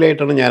ഭാഗ്യം പോലെ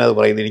ആയിട്ടാണ് ഞാനത്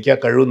പറയുന്നത്. എനിക്ക് ആ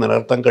കഴിവ്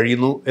നിലനിർത്താൻ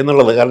കഴിയുന്നു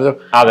എന്നുള്ളത്. കാരണം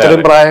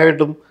അത്രയും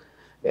പ്രായമായിട്ടും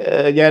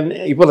ഞാൻ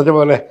ഈ പറഞ്ഞ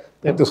പോലെ,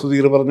 നേരത്തെ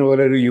സുധീർ പറഞ്ഞ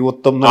പോലെ ഒരു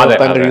യുവത്വം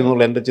നടത്താൻ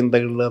കഴിയുന്നുള്ള എൻ്റെ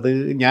ചിന്തകളിൽ അത്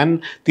ഞാൻ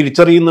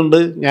തിരിച്ചറിയുന്നുണ്ട്.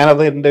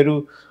 ഞാനത് എൻ്റെ ഒരു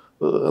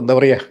എന്താ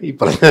പറയുക, ഈ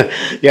പറഞ്ഞ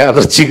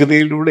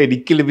യാദൃച്ഛികതയിലൂടെ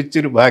എനിക്ക്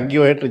ലഭിച്ചൊരു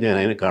ഭാഗ്യമായിട്ട് ഞാൻ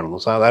അതിനെ കാണുന്നു.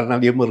 സാധാരണ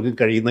അധികം പേർക്ക്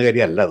കഴിയുന്ന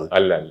കാര്യം അല്ല അത്.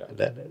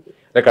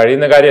 അല്ല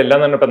കഴിയുന്ന കാര്യമല്ല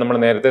എന്ന് പറഞ്ഞപ്പോൾ നമ്മൾ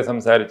നേരത്തെ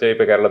സംസാരിച്ച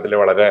ഇപ്പോൾ കേരളത്തിലെ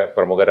വളരെ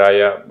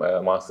പ്രമുഖരായ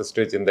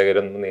മാർക്സിസ്റ്റ്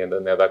ചിന്തകരും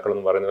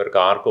നേതാക്കളെന്ന്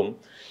പറയുന്നവർക്ക് ആർക്കും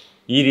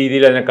ഈ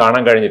രീതിയിൽ അതിനെ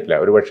കാണാൻ കഴിഞ്ഞിട്ടില്ല.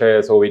 ഒരുപക്ഷെ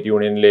സോവിയറ്റ്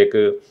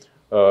യൂണിയനിലേക്ക്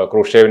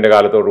ക്രൂഷ്ചേവിൻ്റെ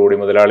കാലത്തോടുകൂടി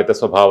മുതലാളിത്ത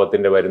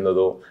സ്വഭാവത്തിൻ്റെ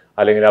വരുന്നതോ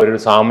അല്ലെങ്കിൽ അവരൊരു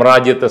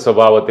സാമ്രാജ്യത്വ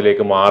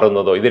സ്വഭാവത്തിലേക്ക്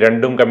മാറുന്നതോ ഇത്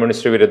രണ്ടും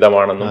കമ്മ്യൂണിസ്റ്റ്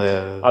വിരുദ്ധമാണെന്നും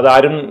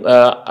അതാരും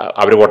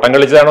അവർ വട്ടം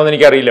കളിച്ചതാണോ എന്ന്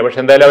എനിക്കറിയില്ല. പക്ഷെ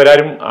എന്തായാലും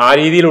അവരാരും ആ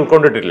രീതിയിൽ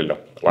ഉൾക്കൊണ്ടിട്ടില്ലല്ലോ.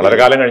 വളരെ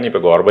കാലം കഴിഞ്ഞ്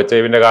ഇപ്പോൾ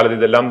ഗോർബച്ചേവിൻ്റെ കാലത്ത്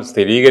ഇതെല്ലാം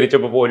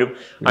സ്ഥിരീകരിച്ചപ്പോൾ പോലും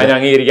അതിനെ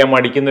അംഗീകരിക്കാൻ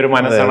മടിക്കുന്ന ഒരു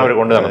മനസ്സാണ് അവർ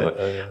കൊണ്ടു നടന്നത്.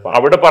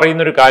 അവിടെ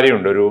പറയുന്നൊരു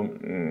കാര്യമുണ്ട്,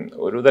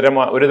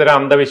 ഒരുതരം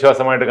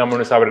അന്ധവിശ്വാസമായിട്ട്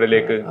കമ്മ്യൂണിസ്റ്റ്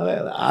അവരിലേക്ക്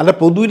അല്ല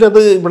പൊതുവിൽ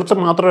അത് ഇവിടുത്തെ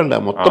മാത്രമല്ല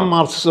മൊത്തം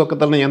മാർക്സിസം ഒക്കെ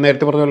തന്നെ ഞാൻ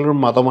നേരത്തെ പറഞ്ഞ ഒരു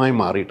മതമായി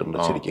മാറിയിട്ടുണ്ട്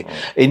ശരിക്കും.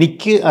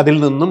 എനിക്ക് അതിൽ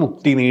നിന്ന്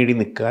മുക്തി നേടി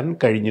നിൽക്കാൻ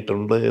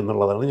കഴിഞ്ഞിട്ടുണ്ട്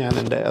എന്നുള്ളതാണ് ഞാൻ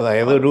എൻ്റെ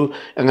അതായത്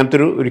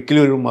അങ്ങനത്തെ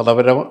ഒരിക്കലും ഒരു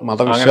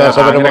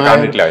മതവിശ്വാസപരമായ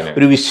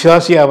ഒരു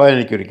വിശ്വാസിയാവാൻ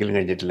എനിക്ക് ഒരിക്കലും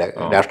കഴിഞ്ഞിട്ടില്ല.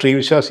 രാഷ്ട്രീയ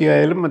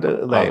വിശ്വാസിയായാലും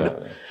ഇതായാലും.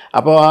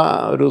 അപ്പോൾ ആ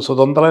ഒരു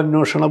സ്വതന്ത്ര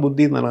അന്വേഷണ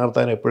ബുദ്ധി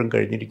നിലനിർത്താൻ എപ്പോഴും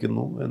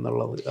കഴിഞ്ഞിരിക്കുന്നു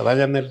എന്നുള്ളത് അതാണ്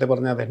ഞാൻ നേരത്തെ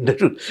പറഞ്ഞത്. എൻ്റെ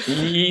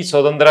ഈ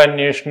സ്വതന്ത്ര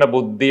അന്വേഷണ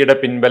ബുദ്ധിയുടെ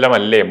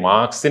പിൻബലമല്ലേ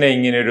മാർക്സിനെ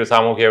ഇങ്ങനെ ഒരു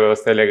സാമൂഹ്യ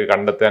വ്യവസ്ഥയിലേക്ക്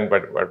കണ്ടെത്താൻ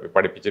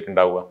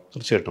പഠിപ്പിച്ചിട്ടുണ്ടാവുക?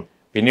 തീർച്ചയായിട്ടും.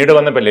 പിന്നീട്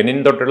വന്നപ്പോൾ ലെനിൻ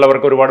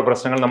തൊട്ടുള്ളവർക്ക് ഒരുപാട്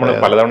പ്രശ്നങ്ങൾ നമ്മൾ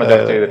പലതവണ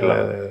ചർച്ച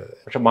ചെയ്തിട്ടുള്ളത്.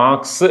 പക്ഷെ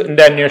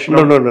മാർക്സിന്റെ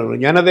അന്വേഷണം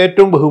ഞാനത്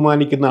ഏറ്റവും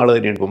ബഹുമാനിക്കുന്ന ആൾ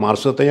തന്നെയാണ്. ഇപ്പോൾ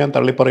മാർക്സത്തെ ഞാൻ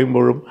തള്ളി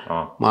പറയുമ്പോഴും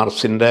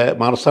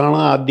മാർക്സാണ്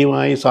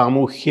ആദ്യമായി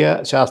സാമൂഹ്യ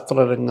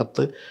ശാസ്ത്ര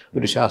രംഗത്ത്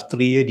ഒരു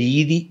ശാസ്ത്രീയ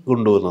രീതി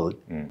കൊണ്ടുവന്നത്.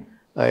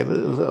 അതായത്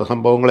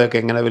സംഭവങ്ങളെയൊക്കെ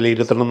എങ്ങനെ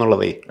വിലയിരുത്തണം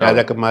എന്നുള്ളതേ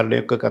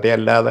രാജാക്കന്മാരുടെയൊക്കെ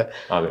കഥയല്ലാതെ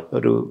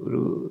ഒരു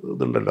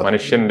ഇതുണ്ടല്ലോ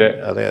മനുഷ്യൻ്റെ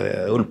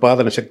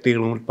ഉൽപാദന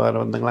ശക്തികളും ഉൽപാദന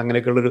ബന്ധങ്ങളും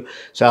അങ്ങനെയൊക്കെയുള്ളൊരു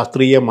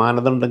ശാസ്ത്രീയ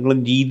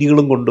മാനദണ്ഡങ്ങളും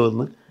രീതികളും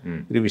കൊണ്ടുവന്ന്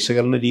ഒരു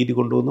വിശകലന രീതി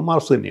കൊണ്ടുവന്ന്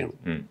മാർക്സ് തന്നെയാണ്.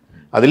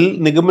 അതിൽ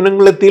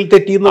നിഗമനങ്ങളെത്തിയിൽ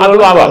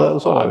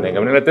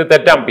നിഗമനങ്ങളെത്തി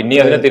തെറ്റാം, പിന്നെ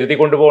അതിനെ തിരുത്തി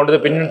കൊണ്ടുപോകേണ്ടത്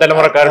പിന്നിൽ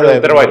തലമുറക്കാരുടെ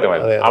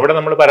ഉത്തരവാദിത്തമായിരുന്നു. അവിടെ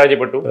നമ്മൾ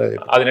പരാജയപ്പെട്ടു.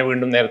 അതിനെ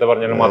വീണ്ടും നേരത്തെ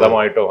പറഞ്ഞ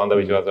മതമായിട്ടോ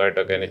അന്ധവിശ്വാസമായിട്ടോ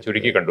ഒക്കെ അതിനെ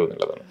ചുരുക്കി കണ്ടു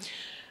എന്നുള്ളതാണ്.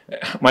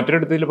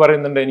 മറ്റൊരിടത്തിൽ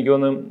പറയുന്നുണ്ട്, എനിക്ക്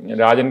തോന്നുന്നു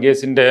രാജൻ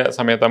കേസിൻ്റെ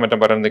സമയത്ത് മറ്റും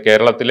പറയുന്നത്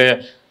കേരളത്തിലെ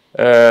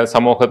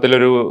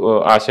സമൂഹത്തിലൊരു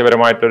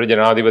ആശയപരമായിട്ടൊരു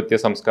ജനാധിപത്യ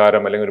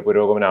സംസ്കാരം അല്ലെങ്കിൽ ഒരു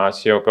പുരോഗമന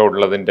ആശയമൊക്കെ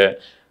ഉള്ളതിൻ്റെ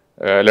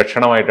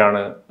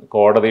ലക്ഷണമായിട്ടാണ്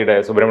കോടതിയുടെ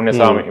സുബ്രഹ്മണ്യ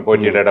സ്വാമി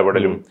പോറ്റിയുടെ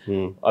ഇടപെടലും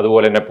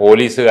അതുപോലെ തന്നെ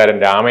പോലീസുകാരൻ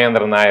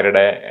രാമചന്ദ്രൻ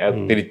നായരുടെ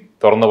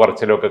തുറന്നു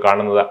പറച്ചിലും ഒക്കെ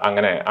കാണുന്നത്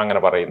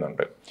അങ്ങനെ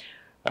പറയുന്നുണ്ട്.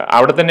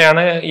 അവിടെ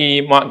തന്നെയാണ് ഈ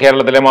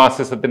കേരളത്തിലെ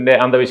മാർക്സിസത്തിന്റെ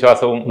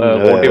അന്ധവിശ്വാസവും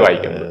കൂട്ടി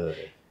വായിക്കുന്നത്.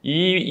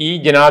 ഈ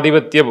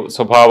ജനാധിപത്യ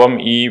സ്വഭാവം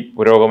ഈ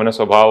പുരോഗമന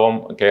സ്വഭാവം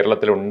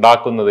കേരളത്തിൽ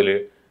ഉണ്ടാക്കുന്നതിൽ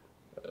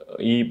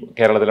ഈ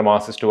കേരളത്തിലെ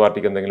മാർക്സിസ്റ്റ്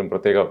പാർട്ടിക്ക് എന്തെങ്കിലും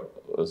പ്രത്യേക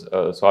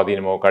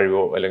സ്വാധീനമോ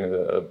കഴിവോ അല്ലെങ്കിൽ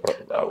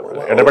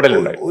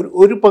ഇടപെടലുണ്ടായി?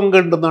 ഒരു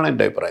പങ്കുണ്ടെന്നാണ്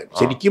എൻ്റെ അഭിപ്രായം.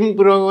 ശരിക്കും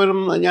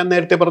പുരോഗമനം ഞാൻ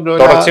നേരത്തെ പറഞ്ഞ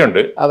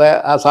തുടർച്ചയുണ്ട്. അതെ,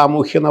 ആ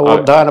സാമൂഹ്യ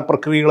നവോത്ഥാന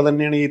പ്രക്രിയകൾ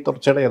തന്നെയാണ് ഈ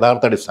തുടർച്ചയുടെ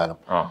യഥാർത്ഥ അടിസ്ഥാനം.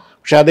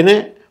 പക്ഷെ അതിനെ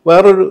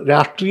വേറൊരു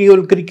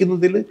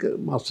രാഷ്ട്രീയവൽക്കരിക്കുന്നതിൽ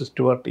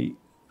മാർക്സിസ്റ്റ് പാർട്ടി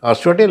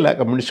അല്ല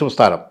കമ്മ്യൂണിസ്റ്റ്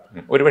പ്രസ്ഥാനം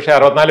ഒരുപക്ഷെ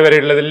 64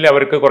 വരെയുള്ളതിൽ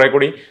അവർക്ക് കുറെ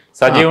കൂടി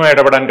സജീവമായി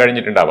ഇടപെടാൻ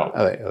കഴിഞ്ഞിട്ടുണ്ടാവാം.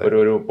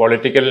 ഒരു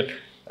പൊളിറ്റിക്കൽ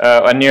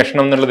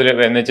അന്വേഷണം എന്നുള്ളതിൽ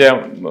എന്ന് വെച്ചാൽ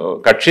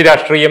കക്ഷി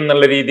രാഷ്ട്രീയം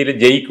എന്നുള്ള രീതിയിൽ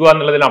ജയിക്കുക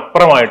എന്നുള്ളതിന്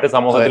അപ്പുറമായിട്ട്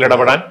സമൂഹത്തിൽ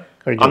ഇടപെടാൻ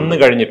അന്ന്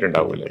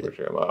കഴിഞ്ഞിട്ടുണ്ടാവില്ല.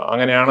 പക്ഷേ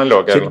അങ്ങനെയാണല്ലോ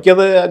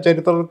ശരിക്കത്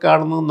ചരിത്രത്തിൽ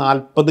കാണുന്നത്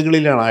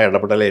 40കളിലാണ് ആ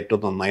ഇടപെടൽ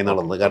ഏറ്റവും നന്നായി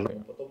നടന്നത്. കാരണം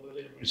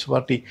communist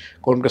party,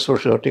 Congress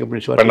social party,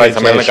 communist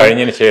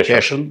party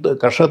ശേഷം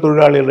കർഷക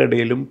തൊഴിലാളികളുടെ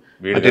ഇടയിലും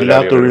മറ്റെല്ലാ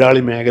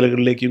തൊഴിലാളി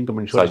മേഖലകളിലേക്കും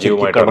കമ്മ്യൂണിസ്റ്റ്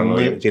പാർട്ടി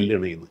കടന്ന്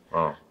ചെല്ലുകയാണ്.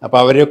 അപ്പൊ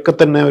അവരെയൊക്കെ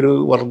തന്നെ ഒരു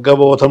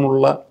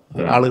വർഗബോധമുള്ള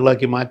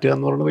ആളുകളാക്കി മാറ്റുക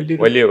എന്ന്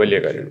പറയുന്നത് വലിയ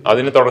കാര്യം.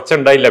 അതിന് തുടർച്ച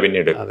ഉണ്ടായില്ല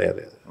പിന്നീട്.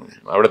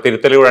 അവിടെ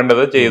തിരുത്തൽ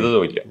വേണ്ടത്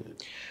ചെയ്തതുമില്ല.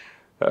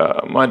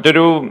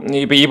 മറ്റൊരു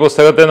ഇപ്പം ഈ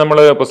പുസ്തകത്തെ നമ്മൾ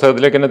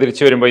പുസ്തകത്തിലേക്ക് തന്നെ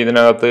തിരിച്ചു വരുമ്പോൾ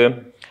ഇതിനകത്ത്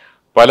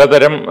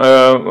പലതരം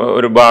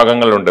ഒരു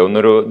ഭാഗങ്ങളുണ്ട്.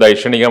 ഒന്നൊരു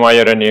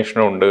ദൈക്ഷണികമായ ഒരു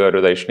അന്വേഷണമുണ്ട്, ഒരു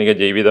ദൈക്ഷണിക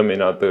ജീവിതം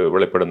ഇതിനകത്ത്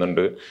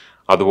വെളിപ്പെടുന്നുണ്ട്.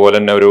 അതുപോലെ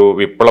തന്നെ ഒരു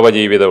വിപ്ലവ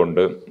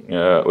ജീവിതമുണ്ട്,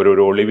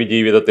 ഒരു ഒളിവ്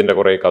ജീവിതത്തിൻ്റെ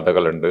കുറേ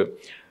കഥകളുണ്ട്.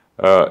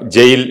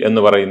 ജയിൽ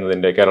എന്ന്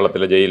പറയുന്നതിൻ്റെ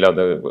കേരളത്തിലെ ജയിൽ,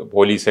 അത്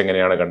പോലീസ്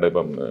എങ്ങനെയാണ് കണ്ടത്,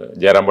 ഇപ്പം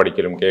ജയറാം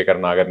പടിക്കലും കെ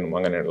കരുണാകരനും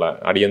അങ്ങനെയുള്ള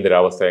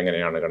അടിയന്തരാവസ്ഥ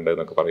എങ്ങനെയാണ്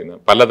കണ്ടതെന്നൊക്കെ പറയുന്നത്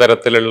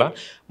പലതരത്തിലുള്ള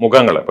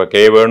മുഖങ്ങൾ. ഇപ്പോൾ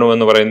കെ വേണു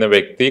എന്ന് പറയുന്ന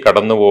വ്യക്തി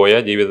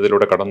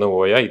ജീവിതത്തിലൂടെ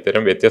കടന്നുപോയ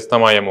ഇത്തരം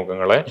വ്യത്യസ്തമായ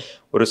മുഖങ്ങളെ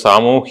ഒരു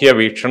സാമൂഹ്യ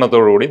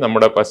വീക്ഷണത്തോടുകൂടി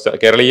നമ്മുടെ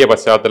കേരളീയ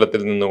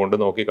പശ്ചാത്തലത്തിൽ നിന്നുകൊണ്ട്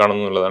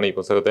നോക്കിക്കാണുന്നു എന്നുള്ളതാണ് ഈ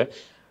പുസ്തകത്തെ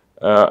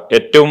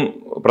ഏറ്റവും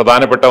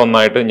പ്രധാനപ്പെട്ട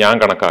ഒന്നായിട്ട് ഞാൻ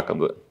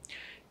കണക്കാക്കുന്നത്.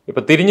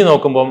 ഇപ്പം തിരിഞ്ഞു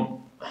നോക്കുമ്പം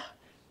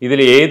ഇതിൽ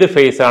ഏത്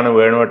ഫേസാണ്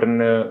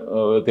വേണുവേട്ടന്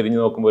തിരിഞ്ഞു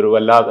നോക്കുമ്പോൾ ഒരു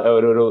വല്ലാതെ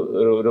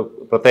ഒരു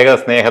പ്രത്യേക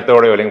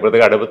സ്നേഹത്തോടെയോ അല്ലെങ്കിൽ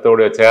പ്രത്യേക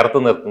അടുപ്പത്തോടെയോ ചേർത്ത്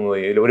നിർത്തുന്നത്?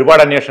 ഇതിൽ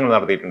ഒരുപാട് അന്വേഷണങ്ങൾ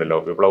നടത്തിയിട്ടുണ്ടല്ലോ.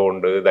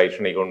 വിപ്ലവമുണ്ട്,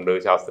 ദൈക്ഷണികമുണ്ട്,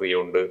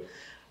 ശാസ്ത്രീയമുണ്ട്,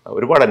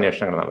 ഒരുപാട്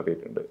അന്വേഷണങ്ങൾ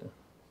നടത്തിയിട്ടുണ്ട്.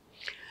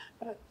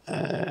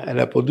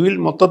 അല്ല, പൊതുവിൽ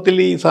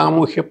മൊത്തത്തിൽ ഈ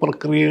സാമൂഹ്യ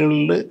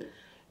പ്രക്രിയകളിൽ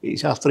ഈ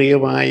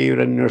ശാസ്ത്രീയമായ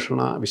ഒരു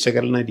അന്വേഷണ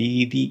വിശകലന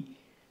രീതി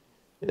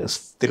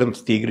സ്ഥിരം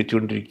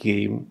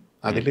സ്ഥിരീകരിച്ചുകൊണ്ടിരിക്കുകയും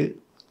അതിൽ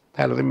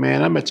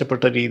താരതമ്യേന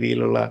മെച്ചപ്പെട്ട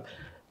രീതിയിലുള്ള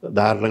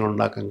ധാരണകൾ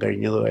ഉണ്ടാക്കാൻ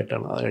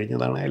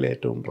കഴിഞ്ഞതാണ് അതിൽ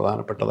ഏറ്റവും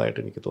പ്രധാനപ്പെട്ടതായിട്ട്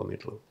എനിക്ക്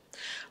തോന്നിയിട്ടുള്ളത്.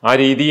 ആ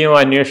രീതിയും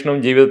അന്വേഷണവും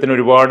ജീവിതത്തിന്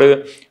ഒരുപാട്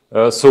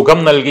സുഖം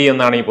നൽകി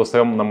എന്നാണ് ഈ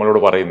പുസ്തകം നമ്മളോട്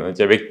പറയുന്നത്.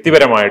 വെച്ചാൽ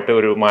വ്യക്തിപരമായിട്ട്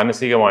ഒരു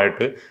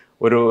മാനസികമായിട്ട്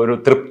ഒരു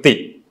തൃപ്തി,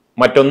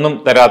 മറ്റൊന്നും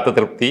തരാത്ത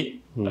തൃപ്തി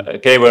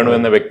കെ വേണു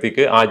എന്ന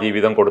വ്യക്തിക്ക് ആ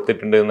ജീവിതം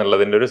കൊടുത്തിട്ടുണ്ട്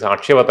എന്നുള്ളതിൻ്റെ ഒരു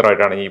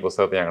സാക്ഷ്യപത്രമായിട്ടാണ് ഈ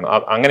പുസ്തകത്തെ ഞങ്ങൾ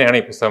അങ്ങനെയാണ്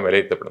ഈ പുസ്തകം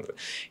വിലയിരുത്തപ്പെടുന്നത്.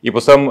 ഈ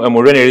പുസ്തകം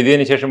മുഴുവൻ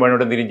എഴുതിയതിന് ശേഷം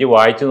വേണോട്ട് തിരിച്ച്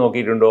വായിച്ചു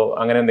നോക്കിയിട്ടുണ്ടോ?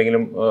 അങ്ങനെ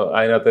എന്തെങ്കിലും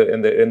അതിനകത്ത്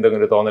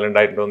എന്തെങ്കിലും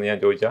തോന്നലുണ്ടായിട്ടുണ്ടോ എന്ന് ഞാൻ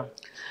ചോദിച്ചാൽ?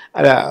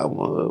 അല്ല,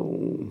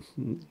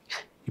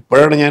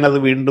 ഇപ്പോഴാണ് ഞാനത്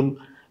വീണ്ടും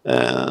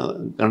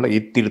കണ്ട ഈ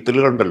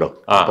തിരുത്തലുകളുണ്ടല്ലോ,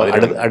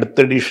 അടുത്ത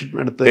എഡിഷൻ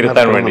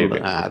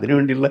അതിനു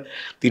വേണ്ടിയുള്ള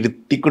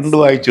തിരുത്തിക്കൊണ്ട്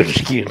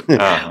വായിച്ചുകൊണ്ടിരിക്കുകയാണ്.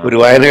 ഒരു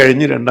വായന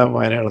കഴിഞ്ഞ് രണ്ടാം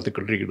വായന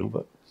നടത്തിക്കൊണ്ടിരിക്കുന്നു.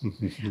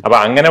 അപ്പൊ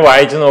അങ്ങനെ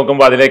വായിച്ചു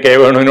നോക്കുമ്പോൾ അതിലെ കെ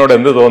വേണുവിനോട്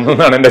എന്ത്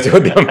തോന്നുന്നതാണ് എൻ്റെ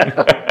ചോദ്യം.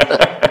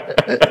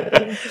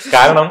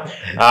 കാരണം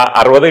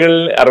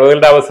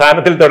 60കളുടെ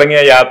അവസാനത്തിൽ തുടങ്ങിയ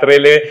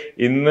യാത്രയിൽ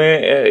ഇന്ന്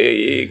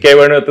കെ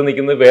വേണു എത്തി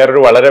നിൽക്കുന്നത്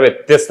വേറൊരു വളരെ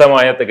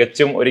വ്യത്യസ്തമായ,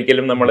 തികച്ചും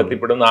ഒരിക്കലും നമ്മൾ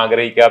എത്തിപ്പെടുന്ന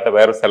ആഗ്രഹിക്കാത്ത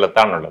വേറൊരു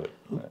സ്ഥലത്താണുള്ളത്.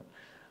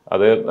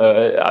 അത്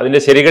അതിന്റെ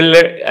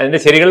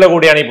ശരികളിലെ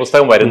കൂടിയാണ് ഈ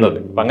പുസ്തകം വരുന്നത്.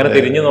 അപ്പൊ അങ്ങനെ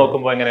തിരിഞ്ഞു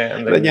നോക്കുമ്പോൾ അങ്ങനെ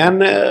ഞാൻ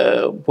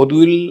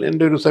പൊതുവിൽ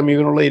എൻ്റെ ഒരു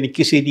സമീപനമുള്ള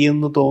എനിക്ക്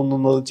ശരിയെന്ന്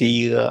തോന്നുന്നത്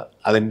ചെയ്യുക,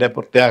 അതിൻ്റെ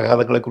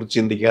പ്രത്യാഘാതങ്ങളെക്കുറിച്ച്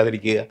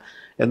ചിന്തിക്കാതിരിക്കുക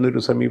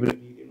എന്നൊരു സമീപനം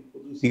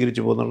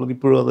സ്വീകരിച്ചു പോകുന്നുള്ളത്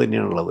ഇപ്പോഴും അത്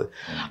തന്നെയാണുള്ളത്.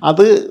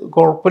 അത്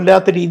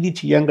കുഴപ്പമില്ലാത്ത രീതിയിൽ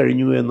ചെയ്യാൻ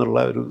കഴിഞ്ഞു എന്നുള്ള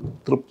ഒരു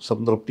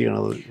സംതൃപ്തിയാണ്.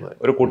 അത്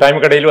ഒരു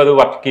കൂട്ടായ്മക്കിടയിലും അത്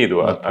വർക്ക് ചെയ്തു,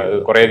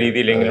 കുറേ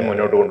രീതിയിലെങ്കിലും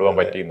മുന്നോട്ട് കൊണ്ടുപോകാൻ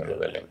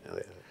പറ്റിയെന്നുള്ളതല്ലേ.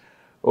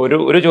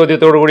 ഒരു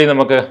ചോദ്യത്തോടു കൂടി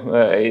നമുക്ക്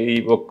ഈ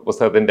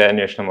പുസ്തകത്തിൻ്റെ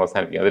അന്വേഷണം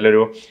അവസാനിപ്പിക്കും.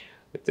 അതിലൊരു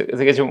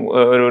തികച്ചും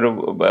ഒരു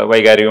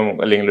വൈകാരികം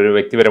അല്ലെങ്കിൽ ഒരു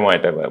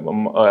വ്യക്തിപരമായിട്ട്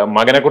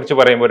മകനെക്കുറിച്ച്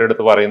പറയുമ്പോൾ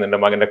ഒരിടത്ത് പറയുന്നുണ്ട്,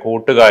 മകൻ്റെ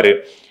കൂട്ടുകാർ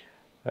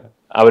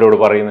അവരോട്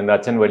പറയുന്നുണ്ട്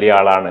അച്ഛൻ വലിയ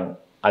ആളാണ്,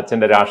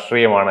 അച്ഛൻ്റെ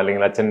രാഷ്ട്രീയമാണ്,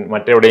 അല്ലെങ്കിൽ അച്ഛൻ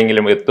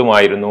മറ്റെവിടെയെങ്കിലും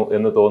എത്തുമായിരുന്നു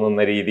എന്ന്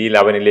തോന്നുന്ന രീതിയിൽ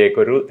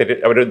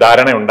അവരൊരു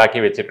ധാരണ ഉണ്ടാക്കി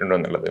വെച്ചിട്ടുണ്ടോ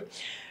എന്നുള്ളത്.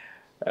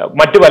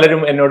 മറ്റു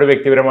പലരും എന്നോട്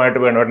വ്യക്തിപരമായിട്ട്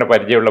വേണുവിൻ്റെ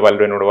പരിചയമുള്ള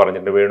പലരും എന്നോട്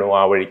പറഞ്ഞിട്ടുണ്ട്, വേണു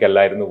ആ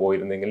വഴിക്കല്ലായിരുന്നു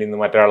പോയിരുന്നെങ്കിൽ ഇന്ന്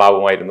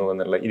മറ്റൊരാളാവുമായിരുന്നു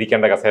എന്നുള്ള,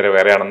 ഇരിക്കേണ്ട കസേര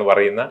വേറെയാണെന്ന്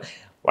പറയുന്ന,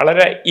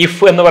 വളരെ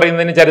ഇഫ് എന്ന്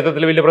പറയുന്നതിന്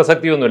ചരിത്രത്തിൽ വലിയ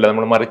പ്രസക്തിയൊന്നുമില്ല,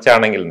 നമ്മൾ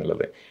മറിച്ചാണെങ്കിൽ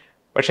എന്നുള്ളത്.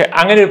 പക്ഷെ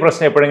അങ്ങനെ ഒരു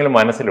പ്രശ്നം എപ്പോഴെങ്കിലും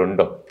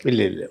മനസ്സിലുണ്ടോ?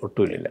 ഇല്ല,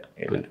 ഒട്ടുമില്ല.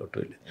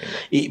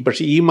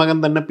 പക്ഷെ ഈ മകൻ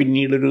തന്നെ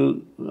പിന്നീടൊരു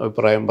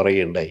അഭിപ്രായം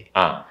പറയുകയുണ്ടായി.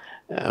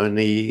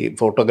 അവന് ഈ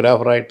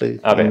ഫോട്ടോഗ്രാഫറായിട്ട്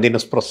ഇന്ത്യൻ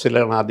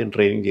എക്സ്പ്രസ്സിലാണ് ആദ്യം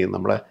ട്രെയിനിങ് ചെയ്യുന്നത്.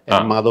 നമ്മുടെ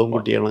മാധവൻ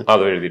കുട്ടിയാണ്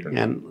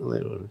ഞാൻ.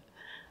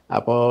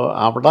 അപ്പോൾ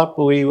അവിടെ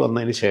പോയി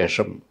വന്നതിന്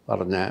ശേഷം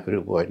പറഞ്ഞ ഒരു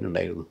പോയിന്റ്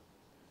ഉണ്ടായിരുന്നു,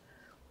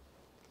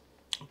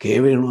 കെ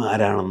വേണു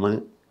ആരാണെന്ന്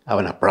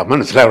അവൻ അപ്പോഴാണ്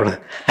മനസ്സിലാവണം.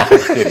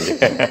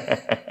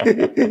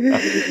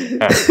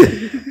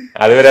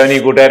 അതുവരെ അവൻ ഈ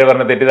കൂട്ടുകാർ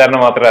പറഞ്ഞ തെറ്റിദ്ധാരണ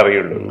മാത്രമേ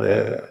അറിയുള്ളൂ.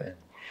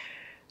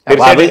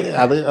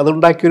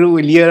 അതുണ്ടാക്കിയൊരു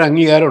വലിയ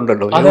അംഗീകാരം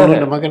ഉണ്ടല്ലോ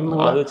മകൻ.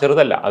 അത്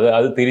ചെറുതല്ല,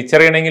 അത്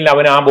തിരിച്ചറിയണമെങ്കിൽ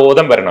അവന് ആ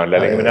ബോധം വരണമല്ലോ,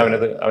 അല്ലെങ്കിൽ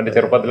അവന്റെ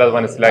ചെറുപ്പത്തിൽ അത്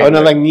മനസ്സിലാക്കി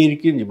അവനത്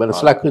അംഗീകരിക്കുകയും ചെയ്യും,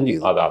 മനസ്സിലാക്കുകയും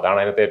ചെയ്യും. അതാണ്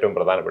അതിനകത്ത് ഏറ്റവും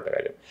പ്രധാനപ്പെട്ട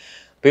കാര്യം.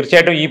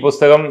 തീർച്ചയായിട്ടും ഈ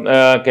പുസ്തകം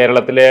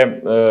കേരളത്തിലെ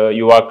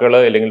യുവാക്കൾ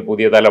അല്ലെങ്കിൽ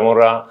പുതിയ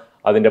തലമുറ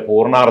അതിൻ്റെ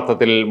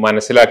പൂർണ്ണാർത്ഥത്തിൽ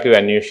മനസ്സിലാക്കുകയും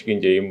അന്വേഷിക്കുകയും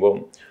ചെയ്യുമ്പം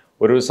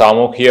ഒരു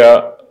സാമൂഹ്യ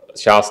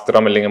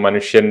ശാസ്ത്രം അല്ലെങ്കിൽ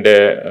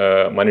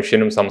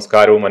മനുഷ്യനും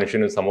സംസ്കാരവും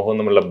മനുഷ്യനും സമൂഹവും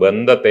തമ്മിലുള്ള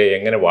ബന്ധത്തെ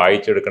എങ്ങനെ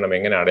വായിച്ചെടുക്കണം,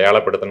 എങ്ങനെ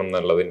അടയാളപ്പെടുത്തണം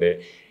എന്നുള്ളതിൻ്റെ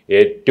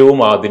ഏറ്റവും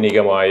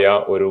ആധുനികമായ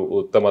ഒരു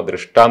ഉത്തമ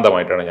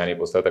ദൃഷ്ടാന്തമായിട്ടാണ് ഞാൻ ഈ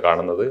പുസ്തകത്തെ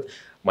കാണുന്നത്.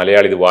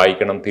 മലയാളി ഇത്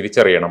വായിക്കണം,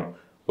 തിരിച്ചറിയണം.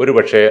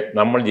 ഒരുപക്ഷെ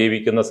നമ്മൾ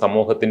ജീവിക്കുന്ന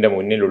സമൂഹത്തിൻ്റെ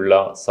മുന്നിലുള്ള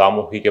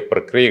സാമൂഹിക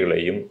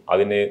പ്രക്രിയകളെയും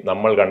അതിന്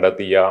നമ്മൾ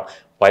കണ്ടെത്തിയ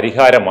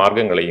പരിഹാര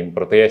മാർഗങ്ങളെയും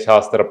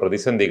പ്രത്യയശാസ്ത്ര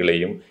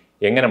പ്രതിസന്ധികളെയും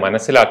എങ്ങനെ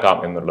മനസ്സിലാക്കാം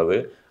എന്നുള്ളത്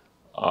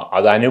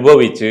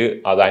അതനുഭവിച്ച്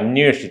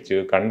അതന്വേഷിച്ച്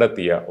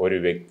കണ്ടെത്തിയ ഒരു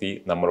വ്യക്തി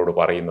നമ്മളോട്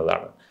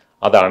പറയുന്നതാണ്.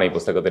 അതാണ് ഈ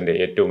പുസ്തകത്തിൻ്റെ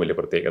ഏറ്റവും വലിയ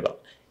പ്രത്യേകത.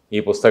 ഈ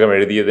പുസ്തകം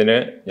എഴുതിയതിന്,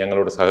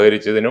 ഞങ്ങളോട്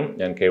സഹകരിച്ചതിനും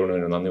ഞാൻ കെ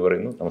വേണുവിന് നന്ദി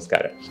പറയുന്നു.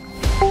 നമസ്കാരം.